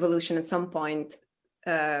 stop its evolution at some point.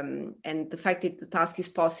 And the fact that the task is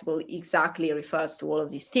possible exactly refers to all of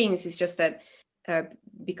these things. It's just that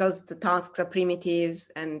because the tasks are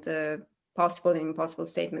primitives and possible and impossible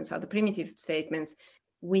statements are the primitive statements,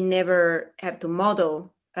 we never have to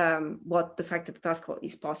model what the fact that the task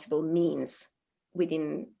is possible means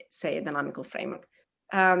within, say, a dynamical framework.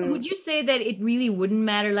 Would you say that it really wouldn't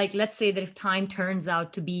matter? Like, let's say that if time turns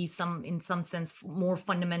out to be in some sense more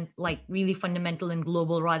fundamental, like really fundamental and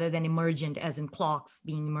global rather than emergent, as in clocks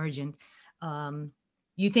being emergent,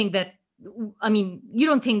 you think that I mean, you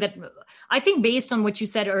don't think that, I think based on what you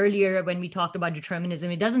said earlier when we talked about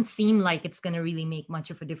determinism, it doesn't seem like it's going to really make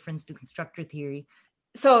much of a difference to constructor theory.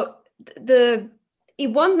 So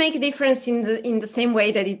it won't make a difference in the same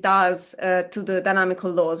way that it does to the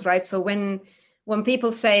dynamical laws, right? So when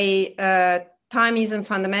people say time isn't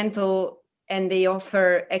fundamental and they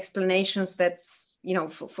offer explanations that's, you know,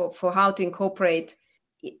 for how to incorporate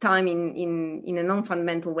time in a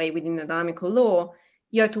non-fundamental way within the dynamical law,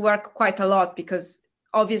 you have to work quite a lot, because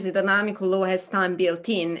obviously the dynamical law has time built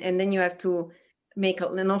in, and then you have to make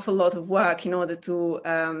an awful lot of work in order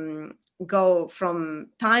to go from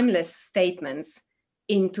timeless statements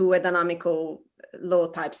into a dynamical law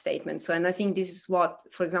type statement. So, and I think this is what,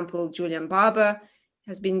 for example, Julian Barber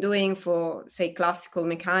has been doing for, say, classical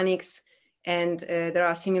mechanics, and there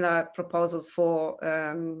are similar proposals for,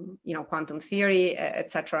 quantum theory,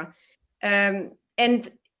 etc. And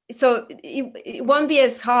so it won't be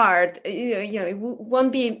as hard, it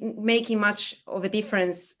won't be making much of a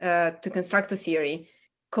difference to constructor theory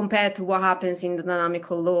compared to what happens in the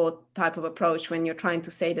dynamical law type of approach when you're trying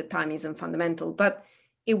to say that time isn't fundamental. But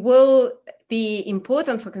it will be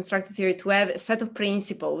important for constructor theory to have a set of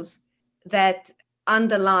principles that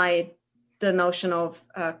underlie the notion of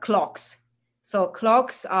clocks. So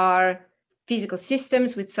clocks are physical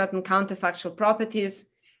systems with certain counterfactual properties,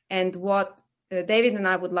 and what David and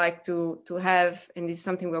I would like to have, and this is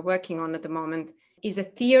something we're working on at the moment, is a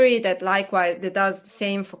theory that likewise that does the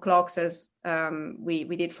same for clocks as we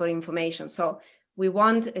did for information. So we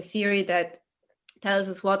want a theory that tells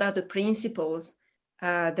us what are the principles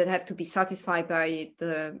that have to be satisfied by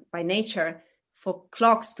nature for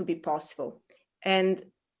clocks to be possible. And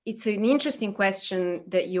it's an interesting question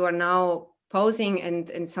that you are now posing,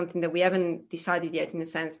 and something that we haven't decided yet, in a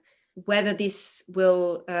sense, whether this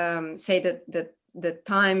will say that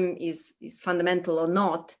time is fundamental or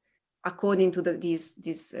not, according to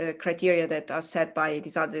these criteria that are set by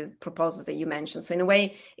these other proposals that you mentioned. So in a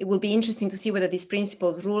way, it will be interesting to see whether these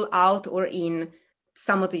principles rule out or in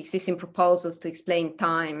some of the existing proposals to explain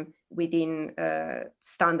time within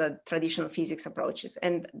standard traditional physics approaches.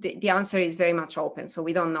 And the answer is very much open, so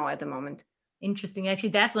we don't know at the moment. Interesting. Actually,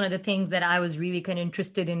 that's one of the things that I was really kind of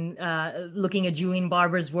interested in, looking at Julian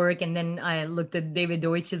Barber's work. And then I looked at David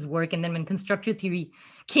Deutsch's work. And then when constructor theory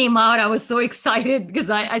came out, I was so excited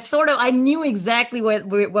because I knew exactly what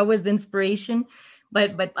was the inspiration,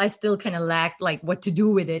 but I still kind of lacked like what to do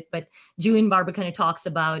with it. But Julian Barber kind of talks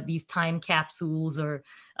about these time capsules or,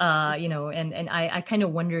 and I kind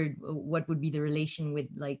of wondered what would be the relation with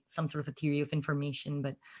like some sort of a theory of information,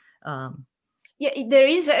 but yeah, there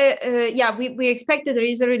is we expect that there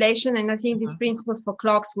is a relation, and I think these principles for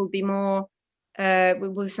clocks will be more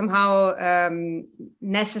will somehow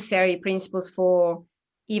necessary principles for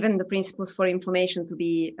even the principles for information to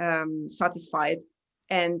be satisfied,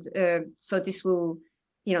 and so this will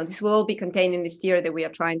all be contained in this theory that we are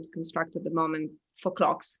trying to construct at the moment for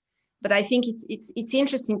clocks. But I think it's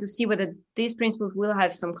interesting to see whether these principles will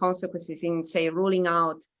have some consequences in, say, ruling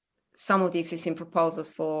out some of the existing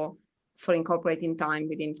proposals for incorporating time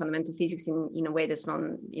within fundamental physics in a way that's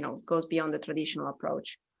goes beyond the traditional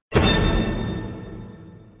approach.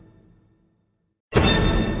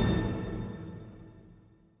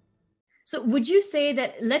 So would you say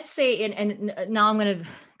that, let's say, and now I'm going to,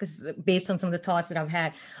 because based on some of the thoughts that I've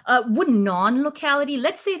had, would non-locality,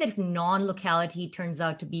 let's say that if non-locality turns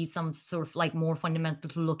out to be some sort of like more fundamental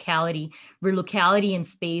to locality, where locality and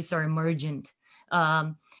space are emergent.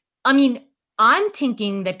 I'm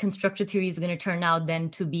thinking that constructor theory is going to turn out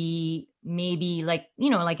then to be maybe like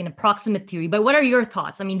an approximate theory. But what are your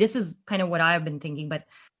thoughts? I mean, this is kind of what I've been thinking, but.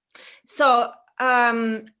 So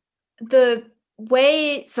the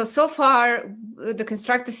way, so far, the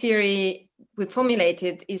constructor theory we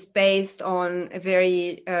formulated is based on a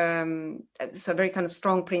very kind of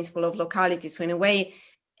strong principle of locality. So in a way,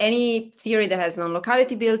 any theory that has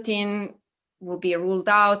non-locality built in will be ruled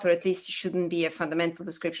out, or at least it shouldn't be a fundamental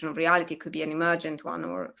description of reality. It could be an emergent one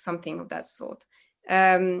or something of that sort.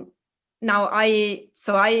 This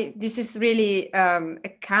is really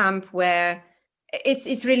a camp where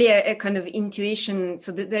it's really a kind of intuition.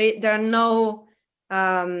 So there are no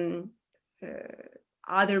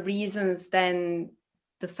other reasons than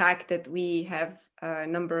the fact that we have a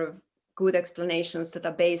number of good explanations that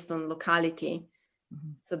are based on locality.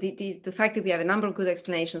 Mm-hmm. So the fact that we have a number of good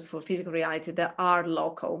explanations for physical reality that are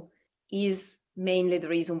local is mainly the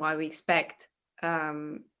reason why we expect,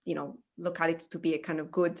 locality to be a kind of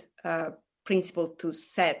good principle to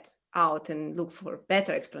set out and look for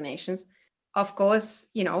better explanations. Of course,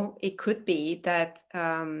 it could be that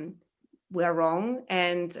we are wrong,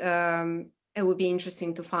 and it would be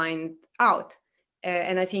interesting to find out.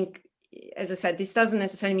 And I think, as I said, this doesn't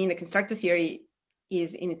necessarily mean the constructor theory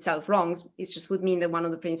is in itself wrong. It just would mean that one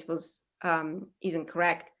of the principles isn't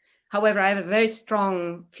correct. However, I have a very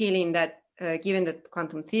strong feeling that given that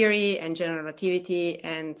quantum theory and general relativity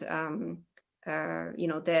and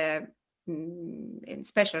and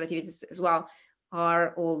special relativities as well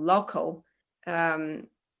are all local,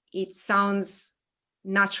 it sounds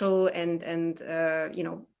natural and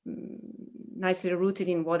nicely rooted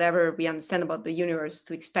in whatever we understand about the universe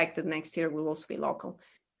to expect that next year will also be local.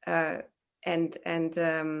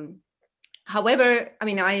 However, I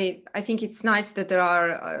mean, I think it's nice that there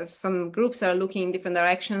are some groups that are looking in different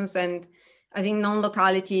directions, and I think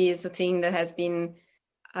non-locality is a thing that has been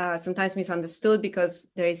sometimes misunderstood, because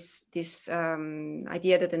there is this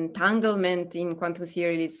idea that entanglement in quantum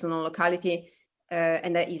theory leads to non-locality,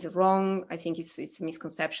 and that is wrong. I think it's a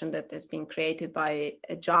misconception that has been created by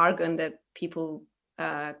a jargon that people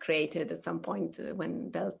created at some point when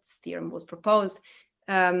Bell's theorem was proposed.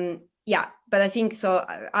 But I think so.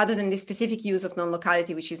 Other than the specific use of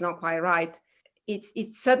non-locality, which is not quite right,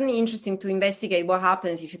 it's certainly interesting to investigate what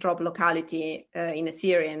happens if you drop locality in a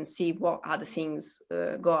theory and see what other things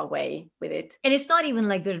go away with it. And it's not even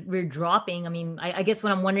like we're dropping. I mean, I guess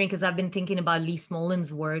what I'm wondering, because I've been thinking about Lee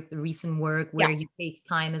Smolin's work, the recent work where he takes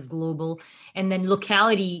time as global, and then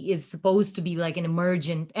locality is supposed to be like an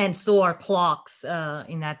emergent, and so are clocks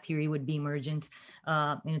in that theory would be emergent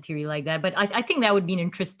in a theory like that. But I think that would be an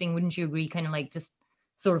interesting, wouldn't you agree, kind of like just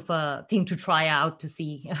sort of a thing to try out to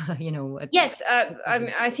see, Yes,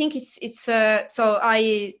 I think it's so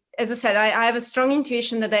as I said, I have a strong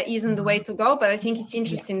intuition that isn't the way to go, but I think it's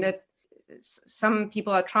interesting that some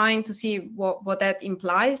people are trying to see what that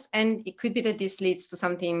implies, and it could be that this leads to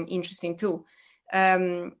something interesting too.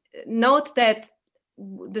 Note that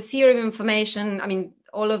the theory of information, I mean,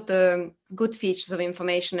 all of the good features of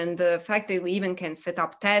information and the fact that we even can set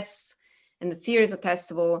up tests and the theories are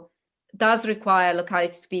testable does require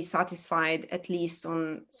locality to be satisfied, at least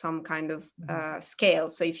on some kind of scale.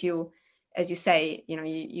 So if you, as you say,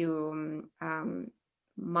 you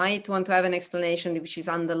might want to have an explanation which is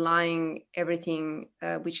underlying everything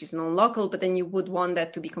which is non-local, but then you would want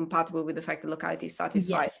that to be compatible with the fact that locality is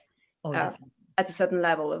satisfied at a certain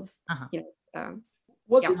level of,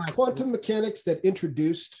 Was it quantum mechanics that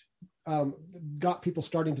introduced, got people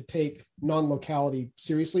starting to take non-locality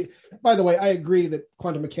seriously? By the way, I agree that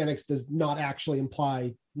quantum mechanics does not actually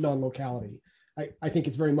imply non-locality. I think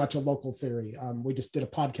it's very much a local theory. We just did a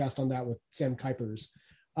podcast on that with Sam Kuipers.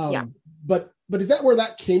 But is that where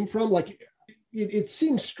that came from? Like, it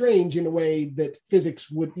seems strange in a way that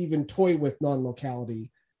physics would even toy with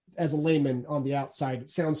non-locality. As a layman on the outside, it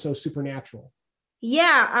sounds so supernatural.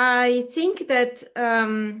 Yeah, I think that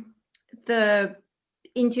the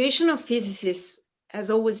intuition of physicists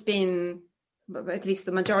has always been, at least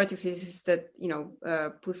the majority of physicists that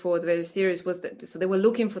put forward various theories, was that so they were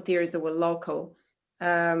looking for theories that were local.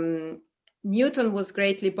 Newton was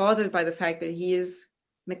greatly bothered by the fact that his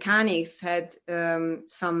mechanics had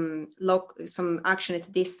some action at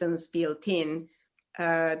a distance built in.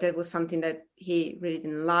 That was something that he really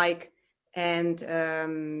didn't like, and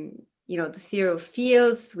the theory of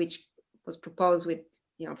fields, which was proposed with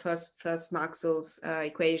first Maxwell's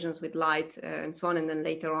equations with light and so on, and then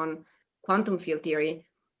later on quantum field theory,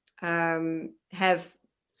 have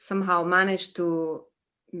somehow managed to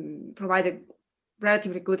provide a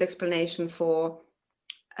relatively good explanation for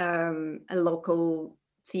a local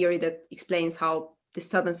theory that explains how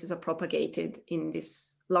disturbances are propagated in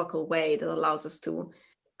this local way that allows us to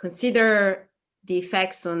consider the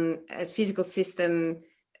effects on a physical system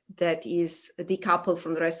that is decoupled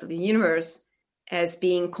from the rest of the universe as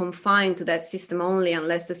being confined to that system only,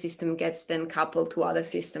 unless the system gets then coupled to other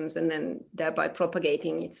systems and then thereby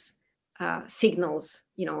propagating its signals,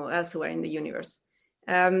 elsewhere in the universe.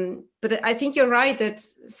 But I think you're right that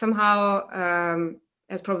somehow,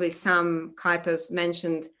 as probably Sam Kuipers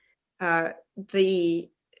mentioned,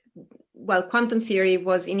 quantum theory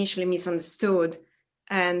was initially misunderstood,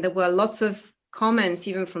 and there were lots of comments,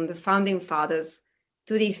 even from the founding fathers,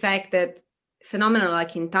 to the effect that phenomena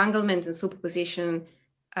like entanglement and superposition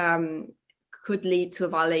could lead to a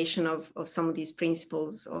violation of some of these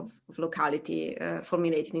principles of locality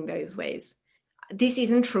formulated in various ways. This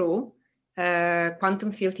isn't true.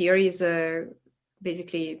 Quantum field theory is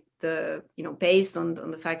basically based on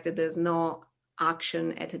the fact that there's no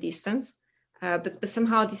action at a distance. But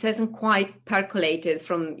somehow this hasn't quite percolated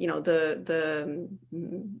from the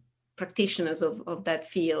practitioners of that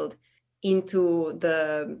field into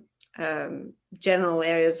the general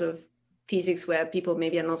areas of physics where people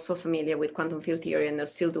maybe are not so familiar with quantum field theory and they're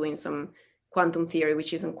still doing some quantum theory,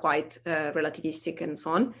 which isn't quite relativistic and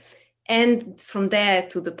so on. And from there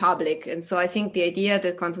to the public. And so I think the idea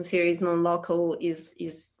that quantum theory is non-local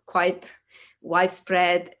is quite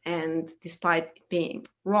widespread, and despite it being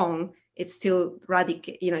wrong, it's still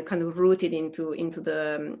radical, kind of rooted into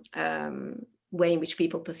the way in which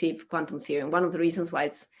people perceive quantum theory. And one of the reasons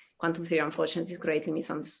why quantum theory, unfortunately, is greatly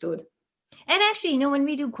misunderstood. And actually, when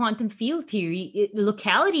we do quantum field theory,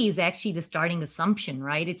 locality is actually the starting assumption,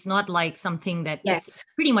 right? It's not like something that, yes,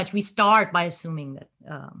 pretty much we start by assuming that.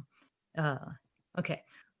 Okay.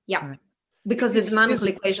 Yeah. Right. Because the dynamical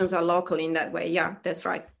equations are local in that way. Yeah, that's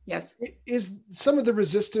right. Yes. Is some of the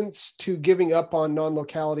resistance to giving up on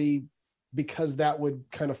non-locality because that would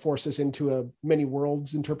kind of force us into a many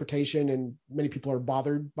worlds interpretation, and many people are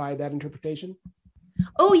bothered by that interpretation?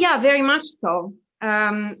 Oh, yeah, very much so.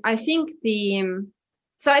 I think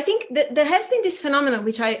that there has been this phenomenon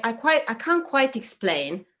which I can't quite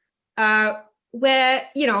explain, where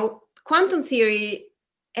quantum theory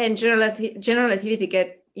and general relativity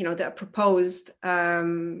get they're proposed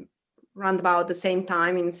round about the same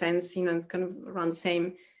time, in a sense, it's kind of around the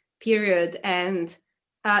same period, and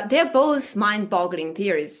they're both mind-boggling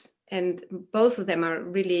theories, and both of them are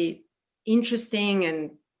really interesting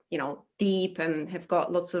and deep and have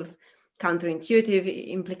got lots of counterintuitive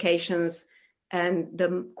implications, and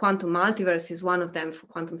the quantum multiverse is one of them for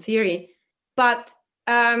quantum theory. But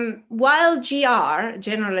while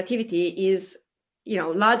general relativity, is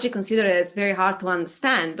largely considered as very hard to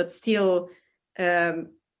understand, but still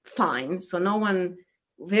fine. So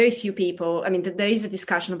very few people, there is a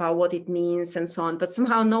discussion about what it means and so on, but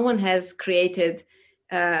somehow no one has created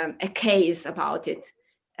a case about it.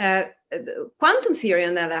 Quantum theory,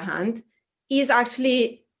 on the other hand, is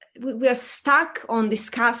actually, we are stuck on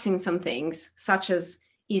discussing some things, such as,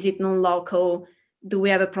 is it non-local? Do we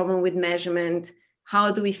have a problem with measurement?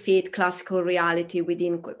 How do we fit classical reality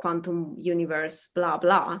within quantum universe, blah,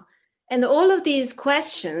 blah. And all of these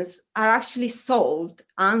questions are actually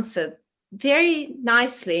answered very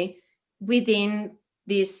nicely within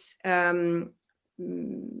this many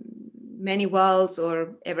worlds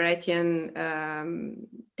or Everettian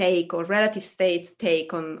take, or relative state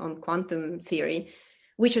take on quantum theory,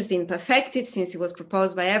 which has been perfected since it was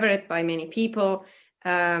proposed by Everett, by many people.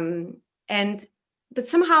 But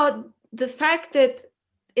somehow the fact that,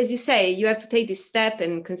 as you say, you have to take this step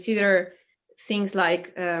and consider things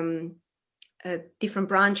like different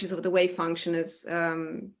branches of the wave function as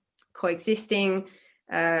coexisting,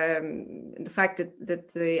 the fact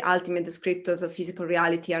that the ultimate descriptors of physical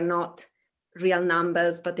reality are not real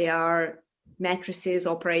numbers, but they are matrices,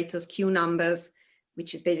 operators, Q numbers,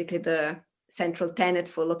 which is basically the central tenet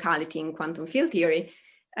for locality in quantum field theory.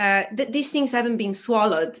 These things haven't been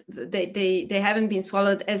swallowed. They haven't been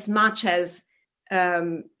swallowed as much as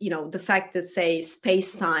the fact that, say,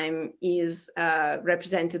 space-time is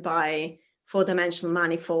represented by four-dimensional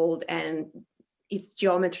manifold, and its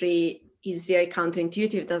geometry is very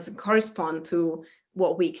counterintuitive, doesn't correspond to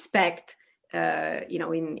what we expect,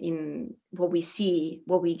 in what we see,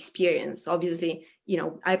 what we experience. Obviously,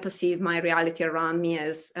 I perceive my reality around me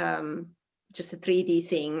as just a 3D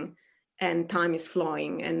thing, and time is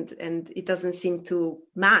flowing, and it doesn't seem to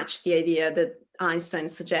match the idea that Einstein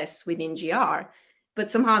suggests within GR. But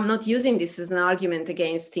somehow I'm not using this as an argument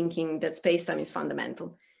against thinking that space-time is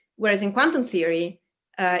fundamental. Whereas in quantum theory,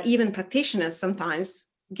 even practitioners sometimes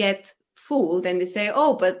get fooled, and they say,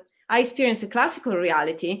 oh, but I experience a classical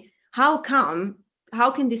reality. How can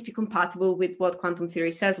this be compatible with what quantum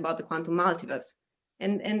theory says about the quantum multiverse?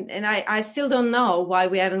 And I still don't know why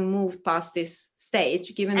we haven't moved past this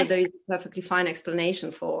stage, given that there is a perfectly fine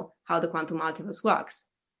explanation for how the quantum multiverse works.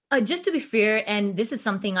 Just to be fair, and this is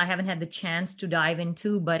something I haven't had the chance to dive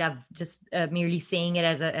into, but I've just merely saying it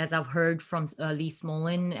as I've heard from Lee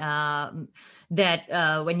Smolin,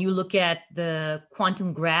 that when you look at the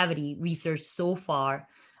quantum gravity research so far,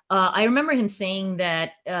 I remember him saying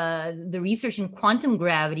that the research in quantum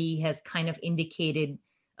gravity has kind of indicated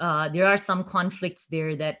there are some conflicts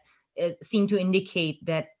there that seem to indicate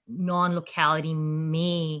that non-locality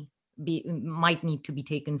might need to be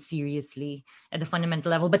taken seriously at the fundamental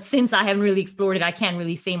level. But since I haven't really explored it, I can't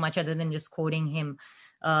really say much other than just quoting him.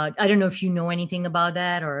 I don't know if you know anything about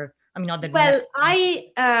that, or not that. Well, I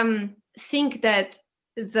think that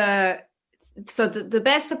the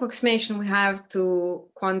best approximation we have to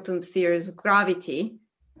quantum theories of gravity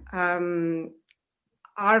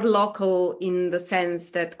are local in the sense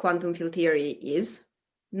that quantum field theory is.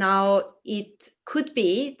 Now, it could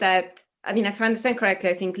be that, if I understand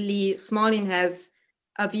correctly, I think Lee Smolin has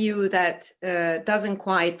a view that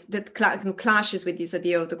clashes with this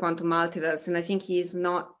idea of the quantum multiverse, and I think he's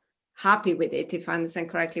not happy with it, if I understand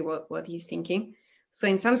correctly what he's thinking. So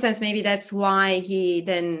in some sense, maybe that's why he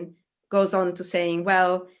then goes on to saying,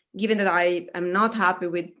 well, given that I am not happy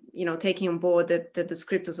with, taking on board that the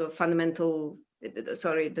descriptors of fundamental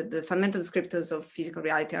descriptors of physical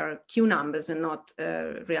reality are Q numbers and not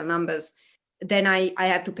real numbers, then I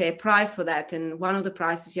have to pay a price for that. And one of the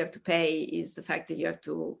prices you have to pay is the fact that you have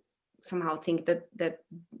to somehow think that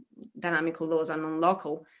dynamical laws are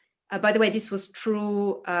non-local. By the way, this was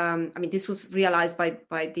true. This was realized by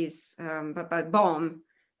Bohm.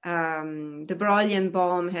 The Broglie and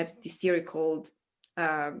Bohm have this theory called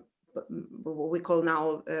what we call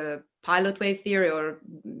now pilot wave theory, or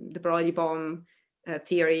the Broglie-Bohm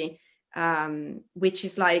theory, which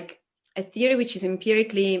is like a theory which is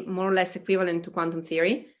empirically more or less equivalent to quantum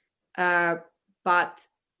theory, but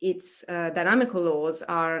its dynamical laws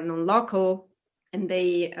are non-local, and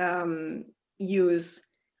they use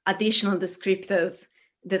additional descriptors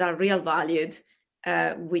that are real valued,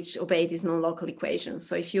 which obey these non-local equations.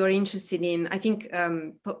 So if you're interested in, I think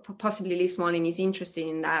possibly Lee Smolin is interested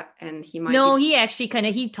in that, and he might. No, he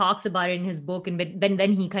actually he talks about it in his book, and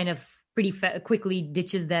then he kind of pretty quickly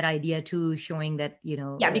ditches that idea too, showing that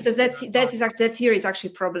because that theory is actually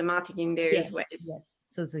problematic in various ways. Yes.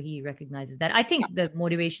 So he recognizes that. I think the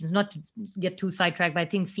motivation is not to get too sidetracked, but I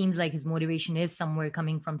think seems like his motivation is somewhere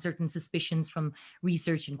coming from certain suspicions from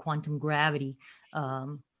research in quantum gravity.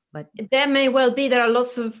 But there may well be. There are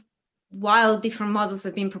lots of wild different models that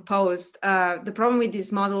have been proposed. The problem with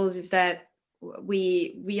these models is that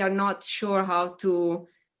we are not sure how to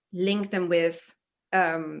link them with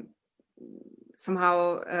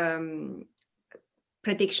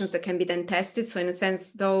predictions that can be then tested. So in a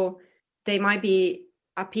sense, though they might be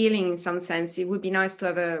appealing in some sense, it would be nice to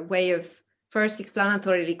have a way of first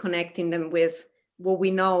explanatorily connecting them with what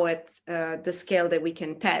we know at the scale that we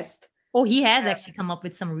can test. Oh, he has actually come up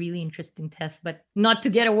with some really interesting tests, but not to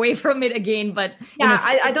get away from it again. But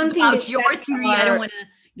I don't think it's your theory. I don't want to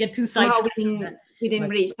get too sidetracked within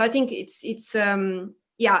reach. So I think it's I'm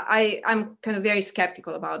kind of very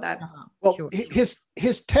skeptical about that. Well, sure.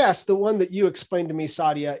 His test, the one that you explained to me,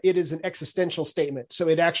 Sadia, it is an existential statement. So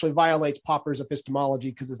it actually violates Popper's epistemology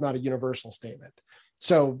because it's not a universal statement.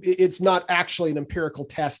 So it's not actually an empirical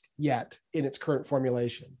test yet in its current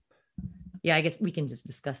formulation. Yeah, I guess we can just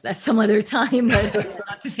discuss that some other time. But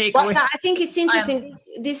not to take away. I think it's interesting.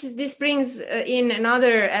 This brings in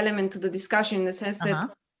another element to the discussion in the sense that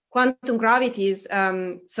quantum gravities.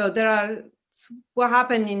 What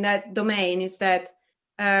happened in that domain is that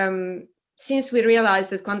since we realized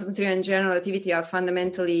that quantum theory and general relativity are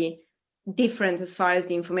fundamentally different as far as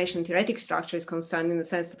the information theoretic structure is concerned, in the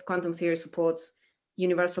sense that quantum theory supports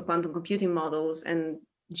universal quantum computing models and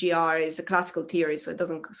GR is a classical theory, so it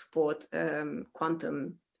doesn't support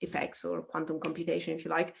quantum effects or quantum computation, if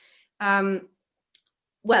you like.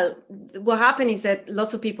 What happened is that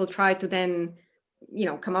lots of people try to then,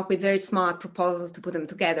 come up with very smart proposals to put them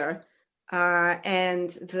together.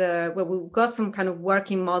 We've got some kind of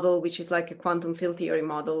working model, which is like a quantum field theory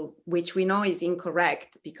model, which we know is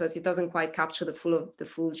incorrect because it doesn't quite capture the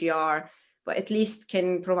full GR, but at least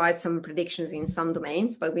can provide some predictions in some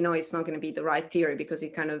domains. But we know it's not going to be the right theory because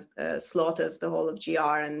it kind of slaughters the whole of GR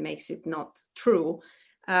and makes it not true.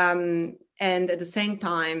 And at the same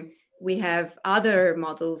time, we have other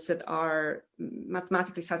models that are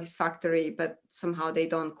mathematically satisfactory, but somehow they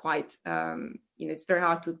don't quite, it's very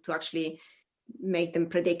hard to actually make them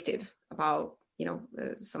predictive about,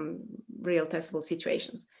 some real testable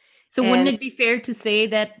situations. So wouldn't it be fair to say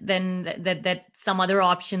that then that some other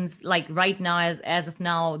options, like right now, as of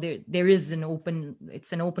now, there is an open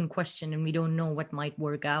question, and we don't know what might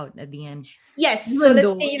work out at the end. Yes.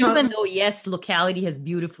 Even though yes, locality has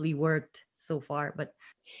beautifully worked so far, but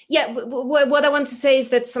what I want to say is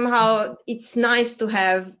that somehow it's nice to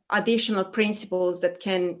have additional principles that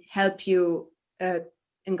can help you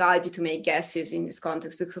and guide you to make guesses in this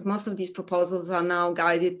context, because most of these proposals are now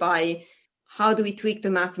guided by how do we tweak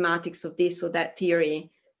the mathematics of this or that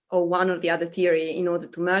theory or one or the other theory in order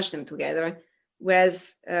to merge them together.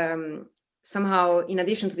 Whereas somehow, in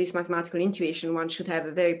addition to this mathematical intuition, one should have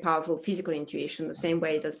a very powerful physical intuition, the same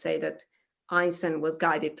way that, say, that Einstein was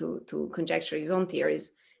guided to conjecture his own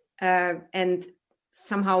theories. And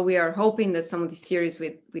somehow we are hoping that some of these theories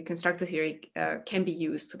with constructor theory can be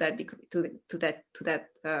used to that degree, to that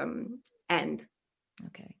end.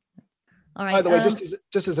 Okay. All right. By the way,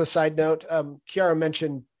 just as a side note, Chiara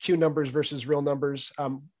mentioned Q numbers versus real numbers.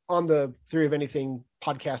 On the Theory of Anything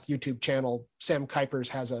podcast YouTube channel, Sam Kuipers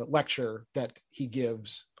has a lecture that he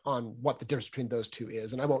gives on what the difference between those two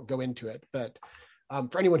is, and I won't go into it, but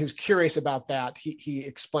for anyone who's curious about that, he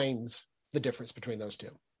explains the difference between those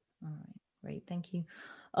two. All right, great, thank you.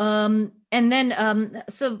 And then,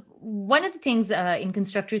 so one of the things in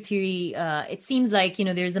constructor theory, it seems like,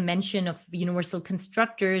 there's a mention of universal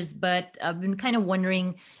constructors, but I've been kind of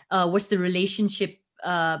wondering what's the relationship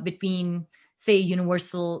between, say,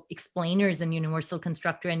 universal explainers and universal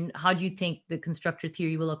constructor, and how do you think the constructor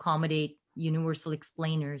theory will accommodate universal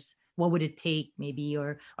explainers? What would it take, maybe,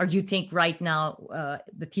 or do you think right now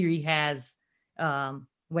the theory has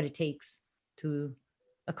what it takes to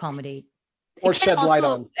accommodate or shed light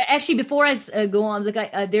on? Actually, before I go on,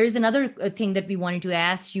 there is another thing that we wanted to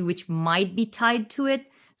ask you, which might be tied to it.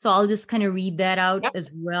 So I'll just kind of read that out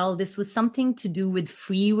as well. This was something to do with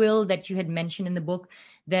free will that you had mentioned in the book,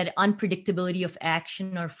 that unpredictability of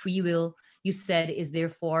action or free will, you said, is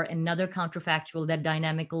therefore another counterfactual that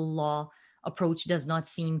dynamical law approach does not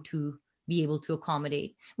seem to be able to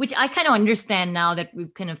accommodate, which I kind of understand now that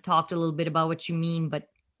we've kind of talked a little bit about what you mean, but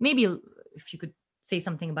maybe if you could say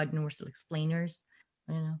something about universal explainers.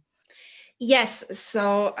 I don't know. Yes.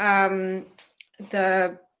 So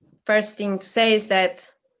the first thing to say is that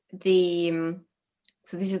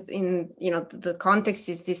so this is in, the context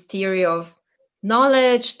is this theory of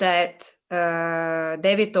knowledge that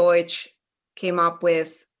David Deutsch came up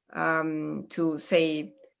with to,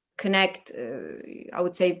 say, connect, I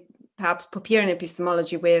would say, perhaps Popperian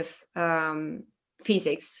epistemology with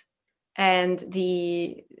physics. And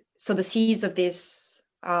so the seeds of this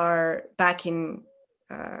are back in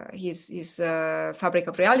his Fabric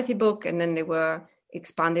of Reality book, and then they were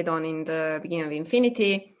expanded on in the Beginning of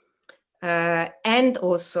Infinity, and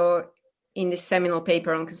also in this seminal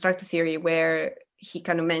paper on constructor theory, where he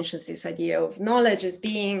kind of mentions this idea of knowledge as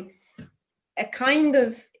being a kind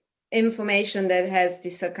of information that has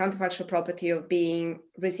this counterfactual property of being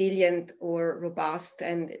resilient or robust.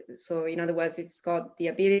 And so, in other words, it's got the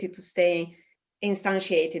ability to stay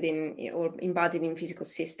instantiated in or embodied in physical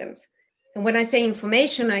systems. And when I say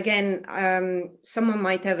information, again, someone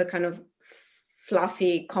might have a kind of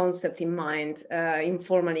fluffy concept in mind,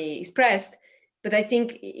 informally expressed. But I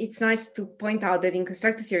think it's nice to point out that in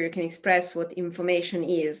constructor theory, you can express what information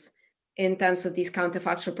is in terms of these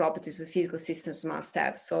counterfactual properties that physical systems must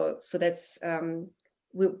have. So that's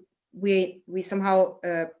we somehow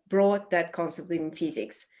brought that concept in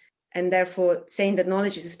physics, and therefore saying that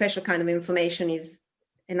knowledge is a special kind of information is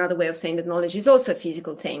another way of saying that knowledge is also a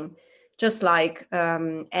physical thing, just like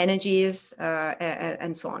energy is,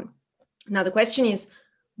 and so on. Now the question is,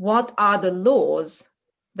 what are the laws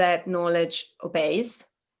that knowledge obeys?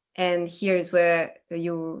 And here is where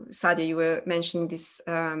Sadia, you were mentioning this,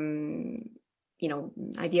 idea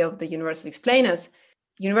of the universal explainers.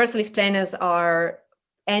 Universal explainers are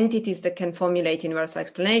entities that can formulate universal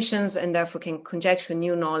explanations and therefore can conjecture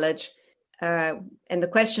new knowledge. And the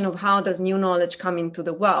question of how does new knowledge come into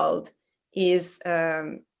the world is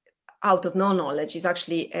out of no knowledge is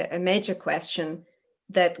actually a major question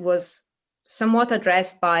that was somewhat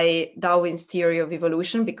addressed by Darwin's theory of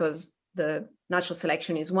evolution, because the natural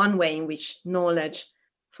selection is one way in which knowledge,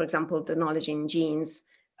 for example, the knowledge in genes,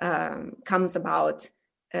 comes about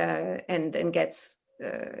and gets,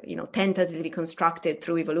 tentatively constructed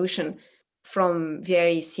through evolution from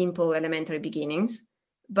very simple elementary beginnings.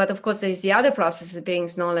 But of course, there is the other process that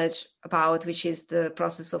brings knowledge about, which is the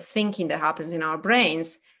process of thinking that happens in our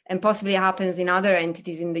brains and possibly happens in other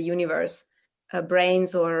entities in the universe.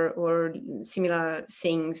 Brains or similar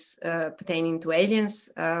things pertaining to aliens,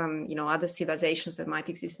 other civilizations that might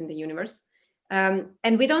exist in the universe.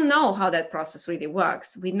 And we don't know how that process really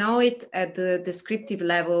works. We know it at the descriptive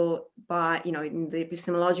level by, in the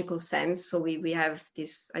epistemological sense. So we have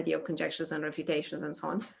this idea of conjectures and refutations and so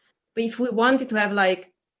on. But if we wanted to have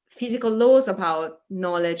like physical laws about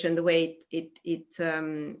knowledge and the way it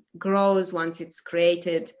grows once it's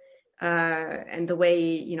created, and the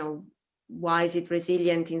way, why is it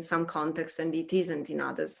resilient in some contexts and it isn't in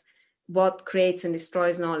others? What creates and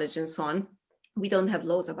destroys knowledge and so on? We don't have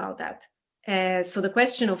laws about that. So the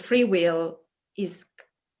question of free will is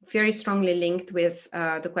very strongly linked with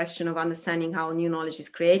the question of understanding how new knowledge is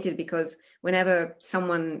created, because whenever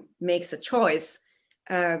someone makes a choice,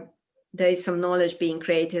 there is some knowledge being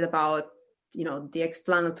created about, the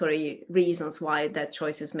explanatory reasons why that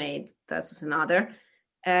choice is made versus another.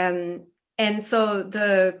 And so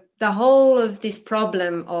the whole of this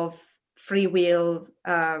problem of free will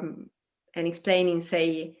and explaining,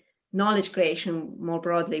 say, knowledge creation more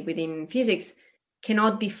broadly within physics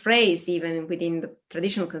cannot be phrased even within the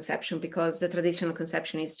traditional conception, because the traditional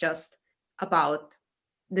conception is just about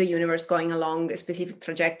the universe going along a specific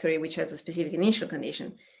trajectory which has a specific initial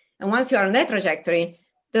condition. And once you are on that trajectory,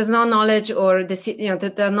 there's no knowledge or there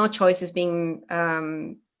are no choices being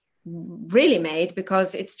really made,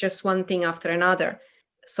 because it's just one thing after another.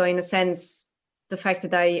 So in a sense, the fact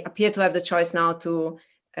that I appear to have the choice now to,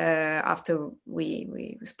 after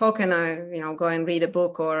we spoken, go and read a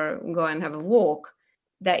book or go and have a walk,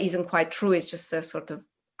 that isn't quite true. It's just a sort of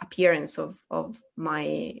appearance of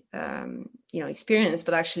my experience,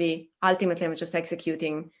 but actually ultimately I'm just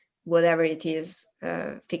executing whatever it is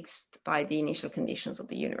fixed by the initial conditions of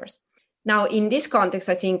the universe. Now, in this context,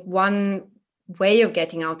 I think one way of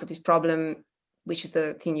getting out of this problem, which is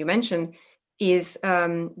the thing you mentioned, is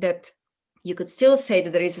that you could still say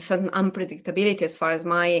that there is a certain unpredictability as far as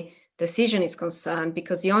my decision is concerned,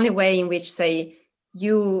 because the only way in which, say,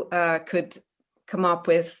 you could come up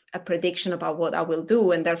with a prediction about what I will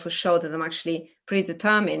do and therefore show that I'm actually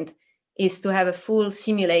predetermined is to have a full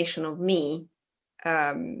simulation of me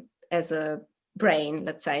as a brain,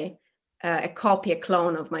 let's say, a copy, a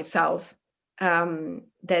clone of myself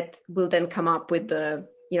that will then come up with the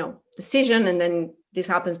decision, and then this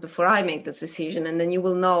happens before I make this decision, and then you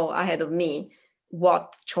will know ahead of me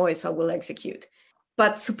what choice I will execute.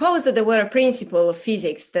 But suppose that there were a principle of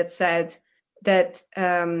physics that said that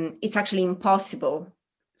it's actually impossible,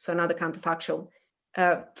 so another counterfactual,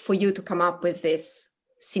 for you to come up with this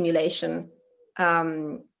simulation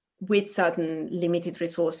with certain limited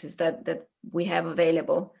resources that we have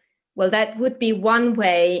available. Well, that would be one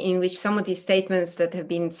way in which some of these statements that have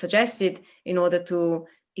been suggested in order to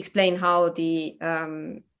explain how the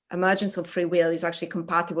emergence of free will is actually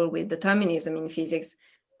compatible with determinism in physics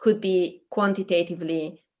could be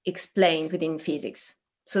quantitatively explained within physics.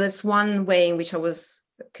 So that's one way in which I was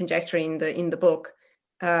conjecturing in the book,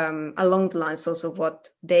 along the lines also of what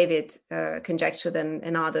David conjectured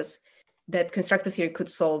and others, that constructor theory could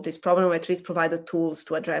solve this problem, or at least provide the tools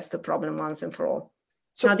to address the problem once and for all.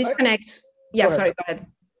 So now this connects. Yeah, go ahead.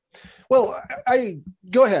 Well, I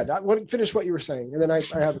go ahead. I want to finish what you were saying, and then I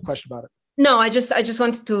have a question about it. No, I just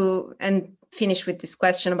wanted to finish with this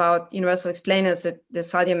question about universal explainers that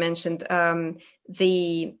Sadia mentioned.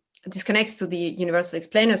 This connects to the universal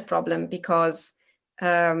explainers problem because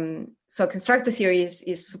so constructor theory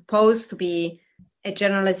is supposed to be a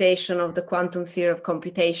generalization of the quantum theory of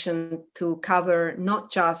computation to cover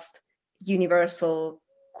not just universal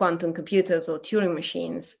quantum computers or Turing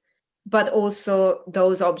machines, but also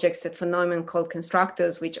those objects that von Neumann called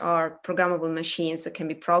constructors, which are programmable machines that can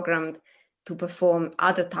be programmed to perform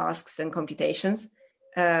other tasks than computations,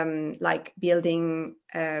 like building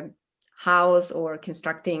a house or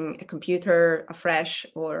constructing a computer afresh,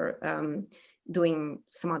 or doing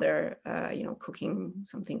some other, cooking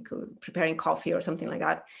something, preparing coffee or something like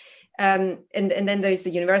that. And then there is the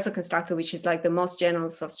universal constructor, which is like the most general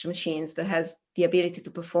of such machines that has the ability to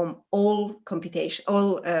perform all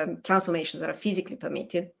transformations that are physically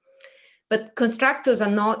permitted. But constructors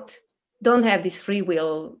don't have this free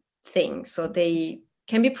will thing. So they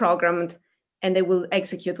can be programmed and they will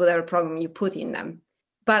execute whatever program you put in them.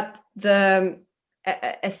 But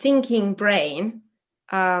a thinking brain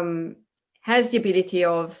has the ability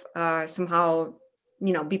of somehow,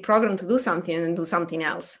 be programmed to do something and do something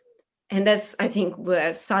else. And that's, I think,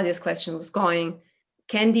 where Sadia's question was going.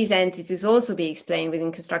 Can these entities also be explained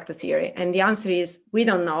within constructor theory? And the answer is, we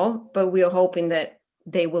don't know, but we are hoping that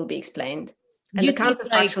they will be explained. And the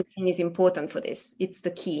counterfactual thing is important for this. It's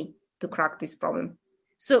the key to crack this problem.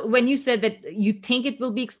 So when you said that you think it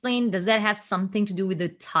will be explained, does that have something to do with the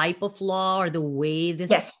type of law or the way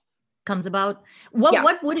this comes about?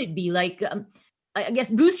 What would it be like? I guess,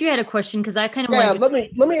 Bruce, you had a question because I kind of let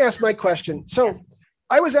me ask my question. So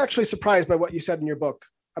I was actually surprised by what you said in your book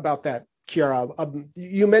about that, Chiara.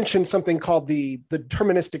 You mentioned something called the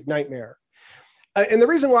deterministic nightmare. And the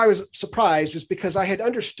reason why I was surprised was because I had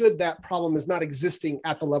understood that problem as not existing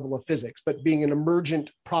at the level of physics, but being an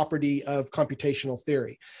emergent property of computational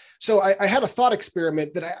theory. So I had a thought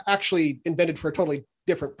experiment that I actually invented for a totally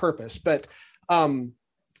different purpose. But the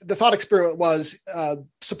thought experiment was,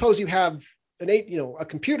 suppose you have a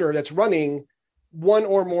computer that's running one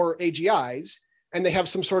or more AGIs, and they have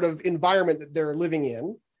some sort of environment that they're living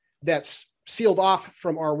in that's sealed off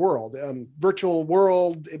from our world. Virtual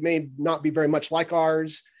world, it may not be very much like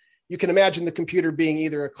ours. You can imagine the computer being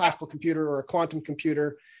either a classical computer or a quantum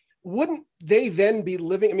computer. Wouldn't they then be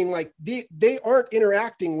living? I mean, like they aren't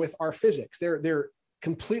interacting with our physics. They're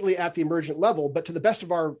completely at the emergent level. But to the best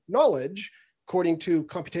of our knowledge, according to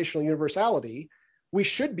computational universality, we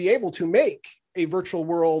should be able to make a virtual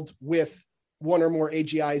world with one or more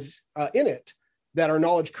AGIs in it that are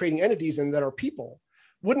knowledge creating entities and that are people.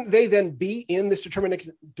 Wouldn't they then be in this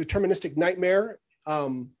deterministic nightmare,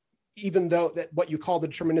 even though that what you call the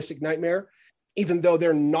deterministic nightmare, even though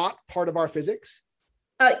they're not part of our physics?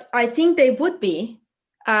 I think they would be.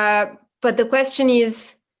 But the question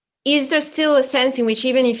is there still a sense in which,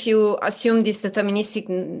 even if you assume this deterministic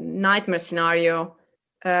nightmare scenario,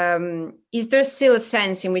 is there still a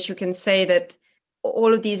sense in which you can say that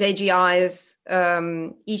all of these AGIs,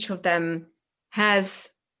 each of them has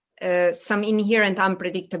some inherent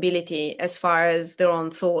unpredictability as far as their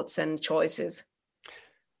own thoughts and choices?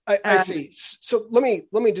 I see. So let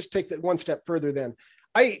me just take that one step further then.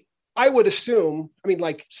 I would assume, I mean,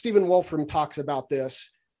 like Stephen Wolfram talks about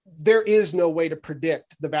this, there is no way to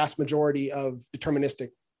predict the vast majority of deterministic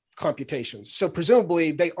computations. So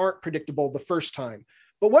presumably they aren't predictable the first time.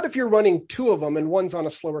 But what if you're running two of them and one's on a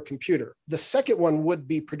slower computer? The second one would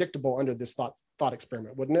be predictable under this thought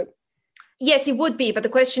experiment, wouldn't it? Yes, it would be. But the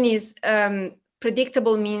question is,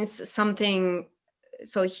 predictable means something.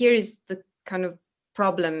 So here is the kind of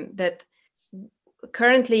problem that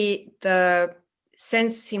currently the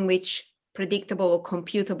sense in which predictable or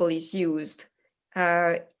computable is used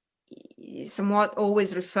somewhat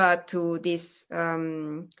always referred to this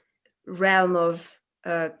realm of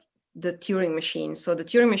the Turing machine. So the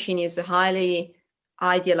Turing machine is a highly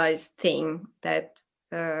idealized thing that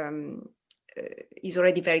is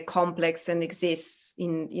already very complex and exists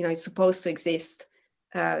in, it's supposed to exist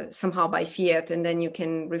somehow by fiat, and then you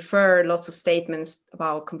can refer lots of statements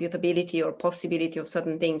about computability or possibility of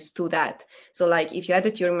certain things to that. So like if you had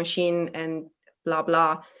a Turing machine and blah,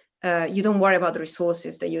 blah, you don't worry about the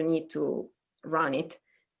resources that you need to run it.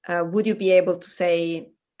 Would you be able to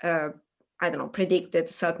say, I don't know, predict that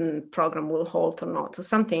a certain program will halt or not, or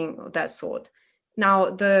something of that sort?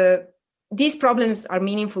 Now, these problems are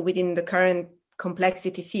meaningful within the current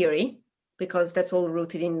complexity theory, because that's all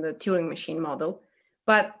rooted in the Turing machine model.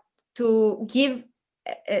 But to give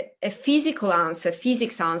a physical answer,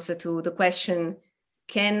 physics answer to the question,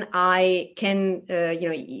 is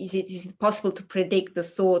it possible to predict the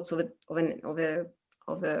thoughts of a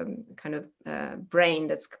kind of brain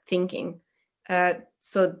that's thinking?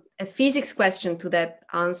 So a physics question to that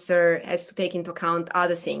answer has to take into account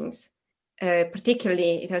other things.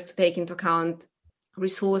 Particularly, it has to take into account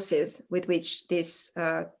resources with which this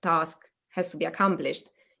task has to be accomplished.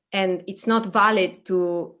 And it's not valid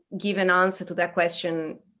to give an answer to that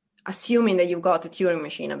question assuming that you've got a Turing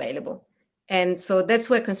machine available. And so that's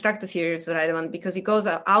where constructor theory is relevant, because it goes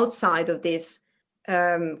outside of this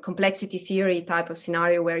complexity theory type of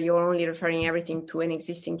scenario where you're only referring everything to an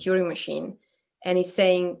existing Turing machine. And it's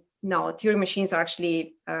saying, no, Turing machines are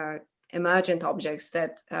actually emergent objects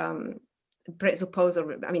that presuppose,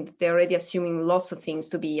 they're already assuming lots of things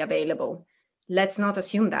to be available. Let's not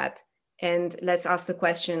assume that. And let's ask the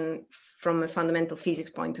question from a fundamental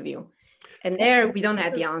physics point of view. And there we don't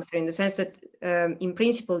have the answer, in the sense that in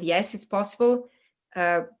principle, yes, it's possible,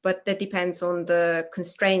 but that depends on the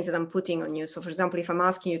constraints that I'm putting on you. So for example, if I'm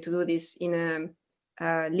asking you to do this in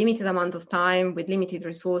a limited amount of time with limited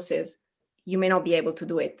resources, you may not be able to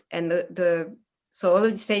do it. And so all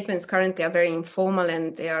of the statements currently are very informal,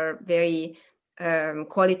 and they are very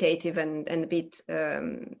qualitative and a bit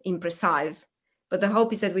imprecise. But the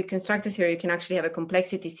hope is that with constructor theory, you can actually have a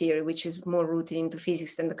complexity theory, which is more rooted into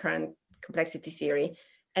physics than the current complexity theory.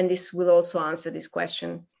 And this will also answer this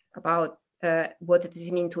question about what does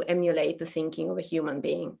it mean to emulate the thinking of a human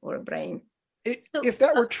being or a brain. If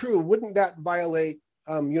that were true, wouldn't that violate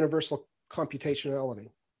universal computationality?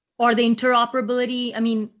 Or the interoperability? I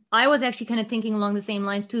mean, I was actually kind of thinking along the same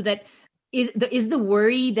lines too, that is the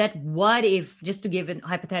worry that what if, just to give a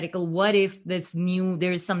hypothetical, what if there's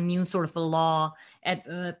some new sort of a law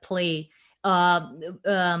at play,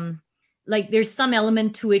 like there's some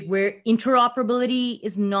element to it where interoperability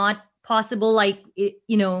is not possible, like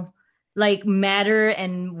like matter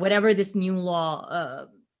and whatever this new law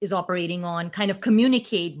is operating on kind of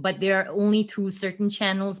communicate, but they're only through certain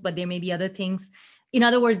channels, but there may be other things. In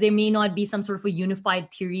other words, there may not be some sort of a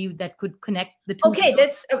unified theory that could connect the two. Okay,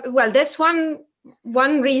 that's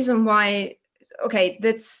one reason why. Okay,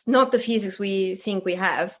 that's not the physics we think we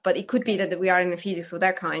have, but it could be that we are in a physics of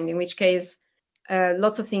that kind, in which case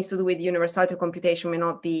lots of things to do with universality of computation may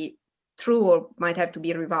not be true or might have to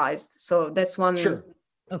be revised. So that's one. Sure.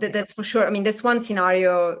 Okay. That's for sure. I mean, that's one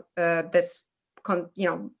scenario that's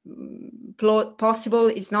possible.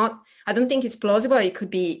 It's not. I don't think it's plausible. It could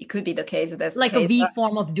be the case that that's like a weak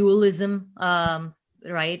form of dualism,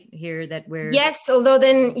 right here that we're. Yes, although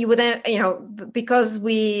then you would, because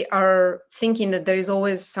we are thinking that there is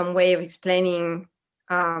always some way of explaining.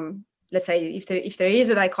 Let's say if there is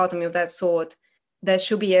a dichotomy of that sort, there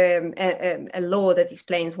should be a law that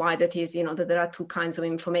explains why that is. That there are two kinds of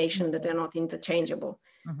information, that they're not interchangeable.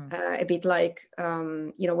 Mm-hmm. A bit like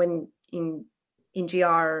when in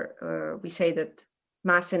GR we say that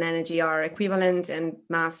mass and energy are equivalent, and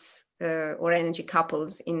mass or energy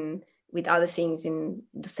couples with other things in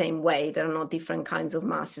the same way. There are no different kinds of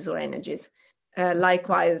masses or energies.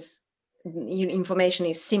 Likewise, information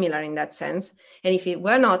is similar in that sense. And if it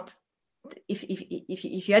were not,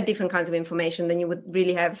 if you had different kinds of information, then you would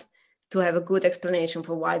really have to have a good explanation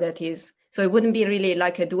for why that is. So it wouldn't be really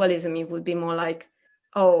like a dualism. It would be more like,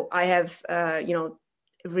 oh, I have,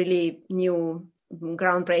 really new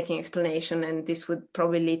groundbreaking explanation, and this would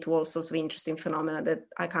probably lead to all sorts of interesting phenomena that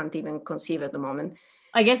I can't even conceive at the moment.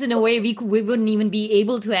 I guess in a way we wouldn't even be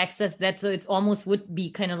able to access that, so it's almost would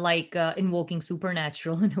be kind of like invoking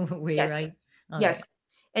supernatural in a way, yes. right? Yes.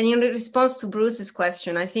 And in response to Bruce's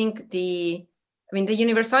question, I think the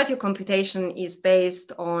universality of computation is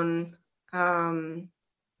based on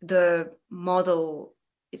the model.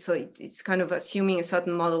 So it's kind of assuming a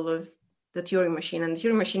certain model of the Turing machine, and the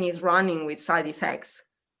Turing machine is running with side effects.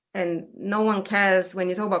 And no one cares when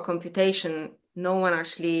you talk about computation, no one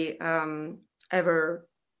actually ever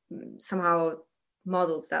somehow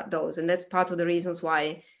models those. And that's part of the reasons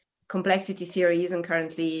why complexity theory isn't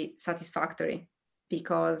currently satisfactory,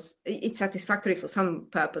 because it's satisfactory for some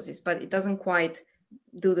purposes, but it doesn't quite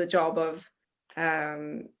do the job of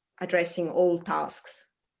addressing all tasks.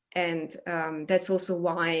 And that's also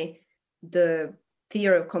why the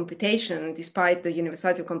theory of computation, despite the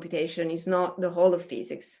universality of computation, is not the whole of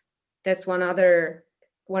physics. That's one of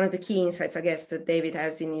the key insights, I guess, that David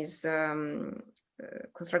has in his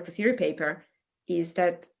constructor theory paper, is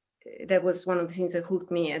that was one of the things that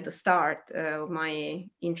hooked me at the start of my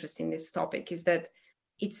interest in this topic, is that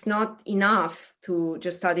it's not enough to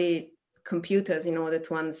just study computers in order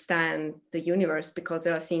to understand the universe, because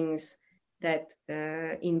there are things that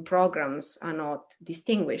in programs are not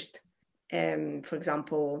distinguished. For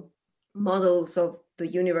example, models of the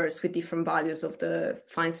universe with different values of the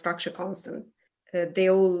fine structure constant.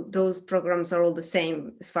 Those programs are all the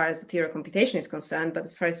same as far as the theory of computation is concerned, but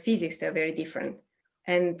as far as physics, they're very different.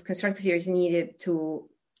 And constructor theory is needed to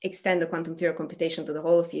extend the quantum theory of computation to the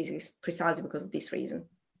whole of physics precisely because of this reason.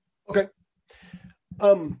 Okay.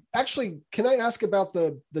 Actually, can I ask about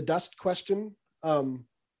the dust question?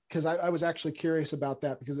 Because I was actually curious about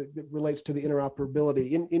that, because it relates to the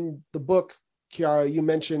interoperability. In the book, Chiara, you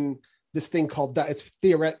mentioned this thing called dust. It's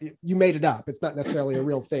theoretic. You made it up. It's not necessarily a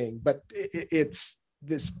real thing, but it's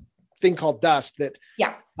this thing called dust that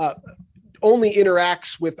only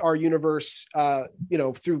interacts with our universe,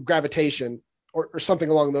 through gravitation or something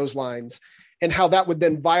along those lines, and how that would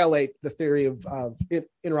then violate the theory of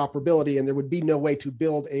interoperability, and there would be no way to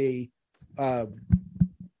build a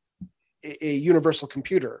universal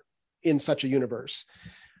computer in such a universe.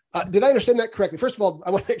 Did I understand that correctly? First of all,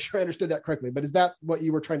 I want to make sure I understood that correctly, but is that what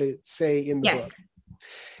you were trying to say in the book?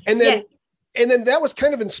 And then that was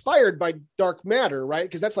kind of inspired by dark matter, right?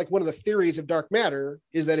 Because that's like one of the theories of dark matter,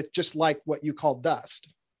 is that it's just like what you call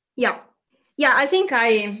dust. Yeah. I think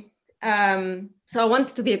so I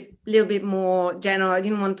wanted to be a little bit more general. I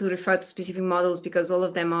didn't want to refer to specific models because all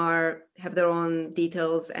of them have their own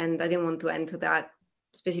details, and I didn't want to enter that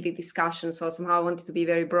specific discussion. So somehow I wanted to be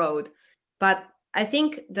very broad. But I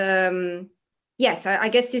think I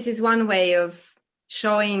guess this is one way of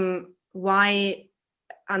showing why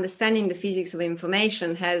understanding the physics of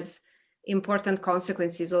information has important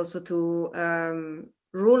consequences also to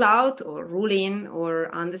rule out or rule in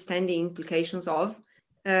or understand the implications of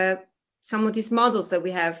some of these models that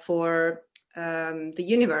we have for the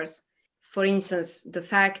universe. For instance, the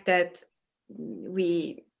fact that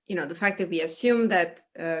we assume that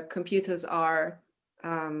computers are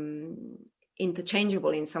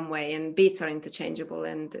interchangeable in some way, and bits are interchangeable,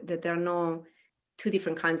 and that there are no two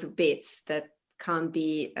different kinds of bits that can't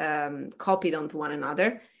be copied onto one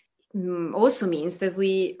another, also means that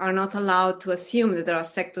we are not allowed to assume that there are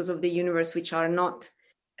sectors of the universe which are not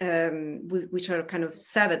which are kind of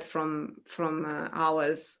severed from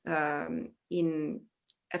ours in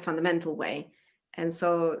a fundamental way. And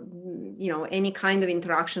so, any kind of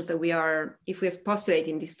interactions that if we're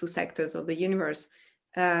postulating these two sectors of the universe,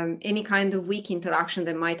 any kind of weak interaction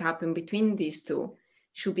that might happen between these two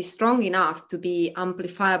should be strong enough to be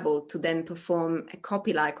amplifiable to then perform a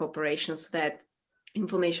copy-like operation, so that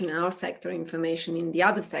information in our sector, information in the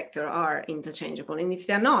other sector are interchangeable. And if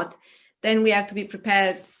they're not, then we have to be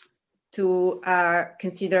prepared to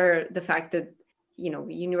consider the fact that,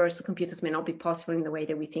 universal computers may not be possible in the way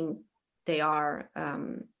that we think they are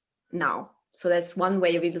now. So that's one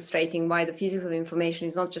way of illustrating why the physics of information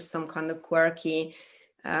is not just some kind of quirky,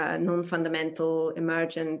 non-fundamental,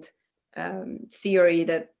 emergent theory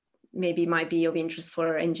that maybe might be of interest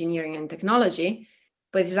for engineering and technology,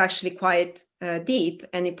 but it's actually quite deep,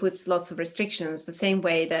 and it puts lots of restrictions, the same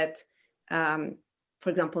way that, for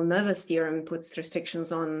example, Noether's theorem puts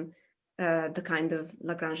restrictions on the kind of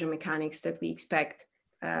Lagrangian mechanics that we expect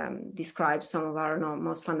describes some of our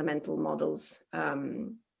most fundamental models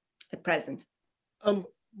at present.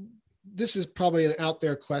 This is probably an out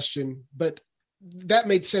there question, but that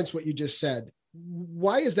made sense what you just said.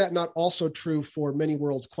 Why is that not also true for many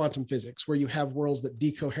worlds quantum physics, where you have worlds that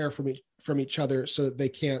decohere from each other so that they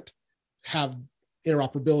can't have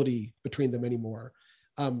interoperability between them anymore?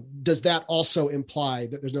 Does that also imply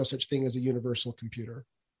that there's no such thing as a universal computer?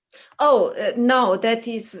 No, that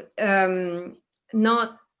is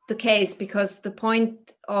not the case, because the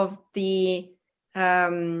point of the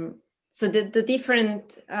the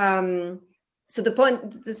different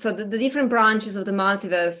branches of the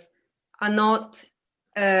multiverse are not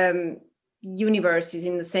universes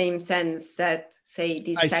in the same sense that, say,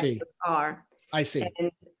 these sectors are. I see.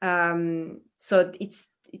 And so it's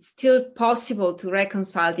still possible to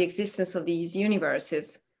reconcile the existence of these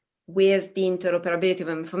universes with the interoperability of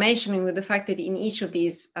information, and with the fact that in each of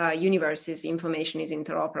these universes, information is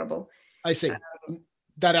interoperable. I see.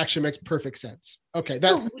 That actually makes perfect sense. Okay.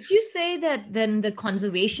 So would you say that then the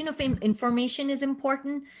conservation of information is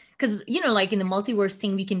important? Because, like in the multiverse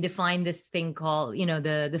thing, we can define this thing called,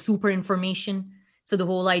 the super information. So the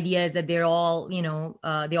whole idea is that they're all,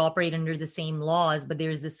 they operate under the same laws, but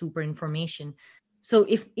there's the super information. So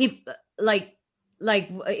if the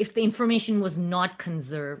information was not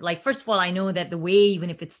conserved, like, first of all, I know that the way,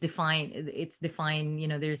 even if it's defined,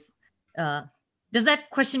 there's, does that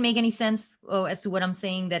question make any sense as to what I'm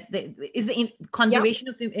saying? That is the conservation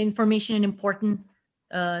of the information an important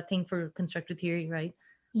thing for constructor theory, right?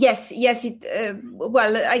 Yes.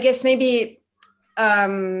 Well, I guess maybe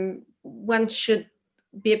one should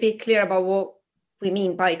be a bit clear about what we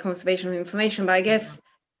mean by conservation of information. But I guess,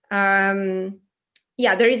 there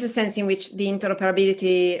is a sense in which the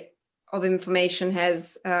interoperability of information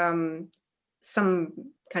has some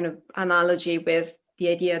kind of analogy with the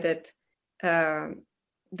idea that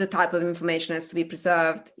the type of information has to be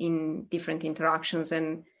preserved in different interactions.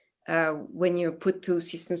 And when you put two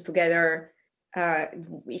systems together,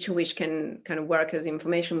 each of which can kind of work as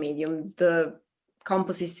information medium, the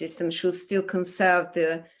composite system should still conserve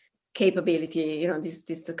the capability,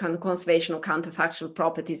 this the kind of conservation of counterfactual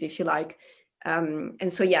properties, if you like.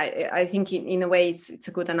 And so, I think in a way it's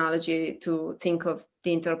a good analogy to think of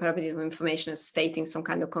the interoperability of information as stating some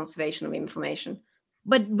kind of conservation of information.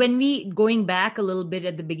 But when going back a little bit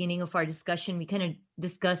at the beginning of our discussion, we kind of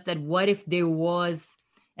discussed that what if there was,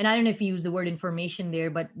 and I don't know if you use the word information there,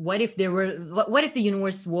 but what if the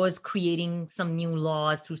universe was creating some new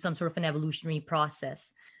laws through some sort of an evolutionary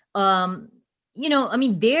process? There I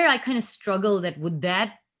kind of struggle that would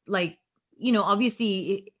that,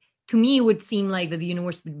 obviously to me, it would seem like that the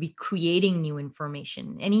universe would be creating new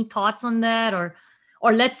information. Any thoughts on that?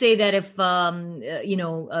 Or let's say that if,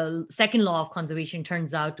 a second law of conservation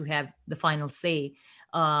turns out to have the final say.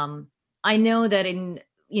 I know that in,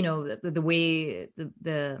 the way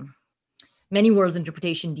the many worlds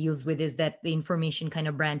interpretation deals with is that the information kind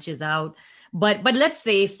of branches out. But let's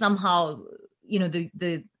say if somehow,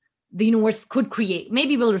 the universe could create,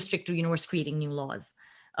 maybe we'll restrict the universe creating new laws.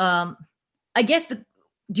 I guess, do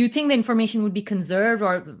you think the information would be conserved,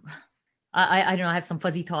 or... I don't know. I have some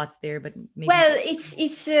fuzzy thoughts there, but maybe. Well, it's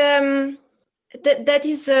that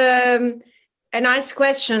is a nice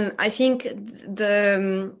question. I think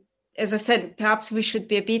as I said, perhaps we should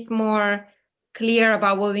be a bit more clear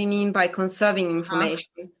about what we mean by conserving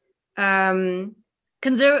information.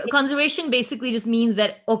 Conservation basically just means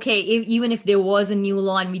that, okay, even if there was a new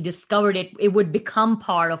law and we discovered it, it would become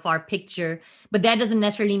part of our picture. But that doesn't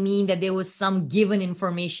necessarily mean that there was some given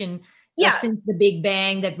information since the Big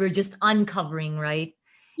Bang that we're just uncovering, right?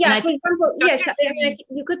 Yeah, for example, yes,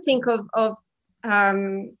 you could think of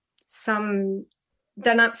some.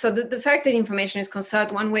 So the fact that information is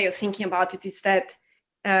conserved, one way of thinking about it is that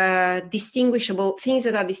distinguishable things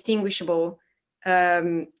that are distinguishable.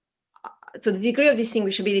 So the degree of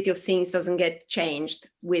distinguishability of things doesn't get changed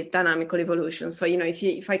with dynamical evolution. So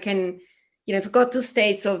if I got two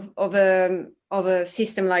states of a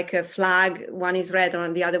system like a flag, one is red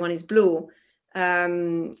and the other one is blue,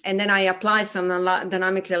 and then I apply some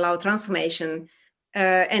dynamically allowed transformation,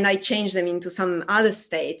 and I change them into some other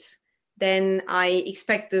states, then I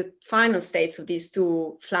expect the final states of these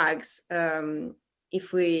two flags,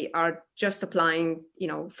 if we are just applying,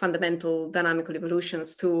 fundamental dynamical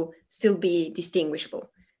evolutions, to still be distinguishable.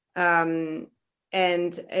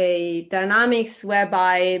 And a dynamics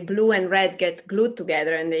whereby blue and red get glued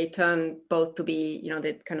together and they turn both to be,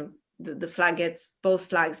 they kind of both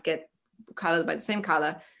flags get colored by the same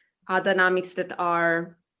color, are dynamics that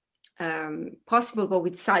are possible, but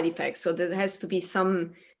with side effects. So there has to be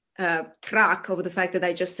some track of the fact that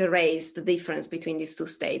I just erased the difference between these two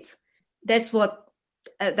states. That's what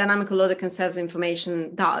a dynamical law that conserves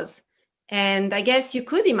information does. And I guess you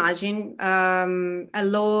could imagine a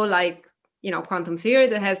law like, quantum theory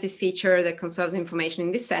that has this feature that conserves information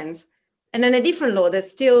in this sense, and then a different law that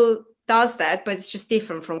still does that, but it's just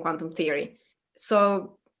different from quantum theory.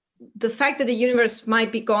 So the fact that the universe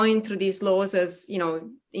might be going through these laws as,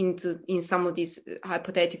 in some of these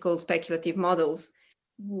hypothetical speculative models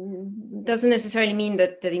doesn't necessarily mean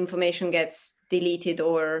that the information gets deleted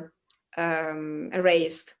or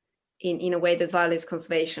erased in a way that violates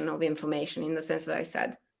conservation of information in the sense that I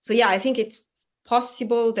said. So yeah, I think it's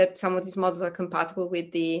possible that some of these models are compatible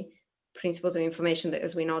with the principles of information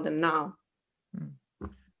as we know them now.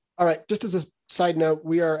 All right. Just as a side note,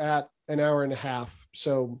 we are at an hour and a half,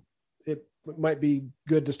 so it might be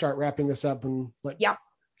good to start wrapping this up and let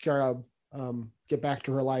Chiara get back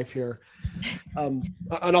to her life here. And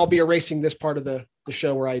I'll be erasing this part of the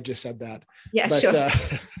show where I just said that. Yeah, but, sure.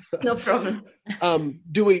 No problem.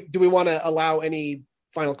 Do we want to allow any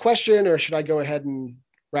final question, or should I go ahead and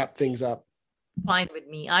wrap things up? Fine with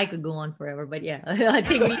me. I could go on forever, but yeah, I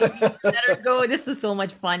think we better go. This was so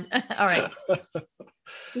much fun. All right.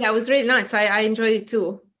 Yeah, it was really nice. I enjoyed it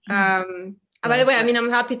too. By the way, I'm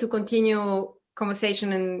happy to continue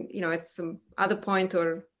conversation and, at some other point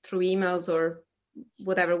or through emails or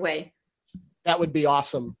whatever way. That would be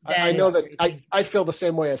awesome. I know that I feel the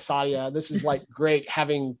same way as Sadia. This is like great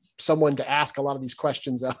having someone to ask a lot of these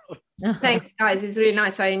questions of. Thanks, guys. It's really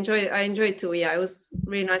nice. I enjoy it too. Yeah, it was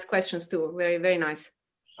really nice questions too. Very, very nice.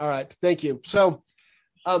 All right. Thank you. So,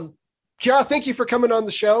 Chiara, thank you for coming on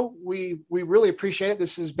the show. We really appreciate it.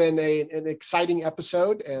 This has been an exciting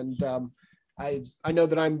episode. And I know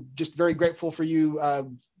that I'm just very grateful for you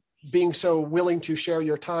being so willing to share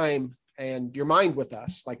your time and your mind with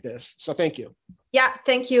us like this. So thank you. Yeah,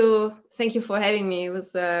 thank you. Thank you for having me. It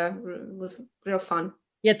was real fun.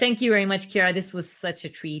 Yeah, thank you very much, Chiara. This was such a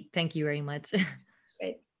treat. Thank you very much.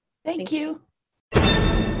 Great. Thank you.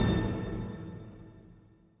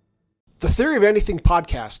 The Theory of Anything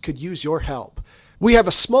podcast could use your help. We have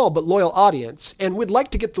a small but loyal audience, and we'd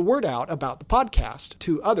like to get the word out about the podcast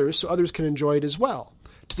to others so others can enjoy it as well.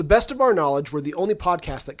 To the best of our knowledge, we're the only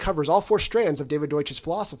podcast that covers all four strands of David Deutsch's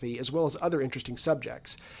philosophy, as well as other interesting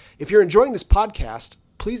subjects. If you're enjoying this podcast,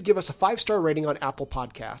 please give us a 5-star rating on Apple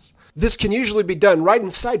Podcasts. This can usually be done right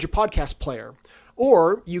inside your podcast player,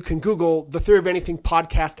 or you can Google the Theory of Anything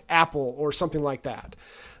podcast Apple or something like that.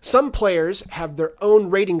 Some players have their own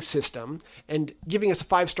rating system, and giving us a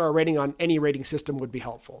 5-star rating on any rating system would be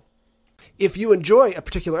helpful. If you enjoy a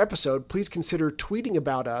particular episode, please consider tweeting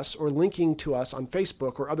about us or linking to us on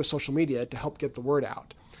Facebook or other social media to help get the word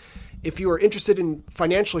out. If you are interested in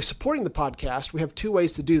financially supporting the podcast, we have 2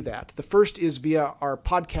 ways to do that. The first is via our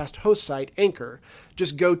podcast host site, Anchor.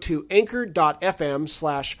 Just go to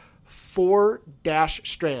anchor.fm/4-strands,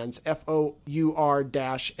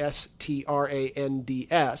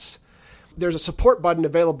 FOUR-STRANDS. There's a support button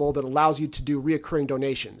available that allows you to do reoccurring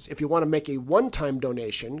donations. If you want to make a one-time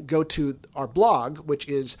donation, go to our blog, which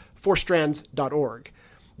is 4strands.org.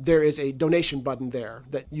 There is a donation button there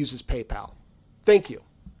that uses PayPal. Thank you.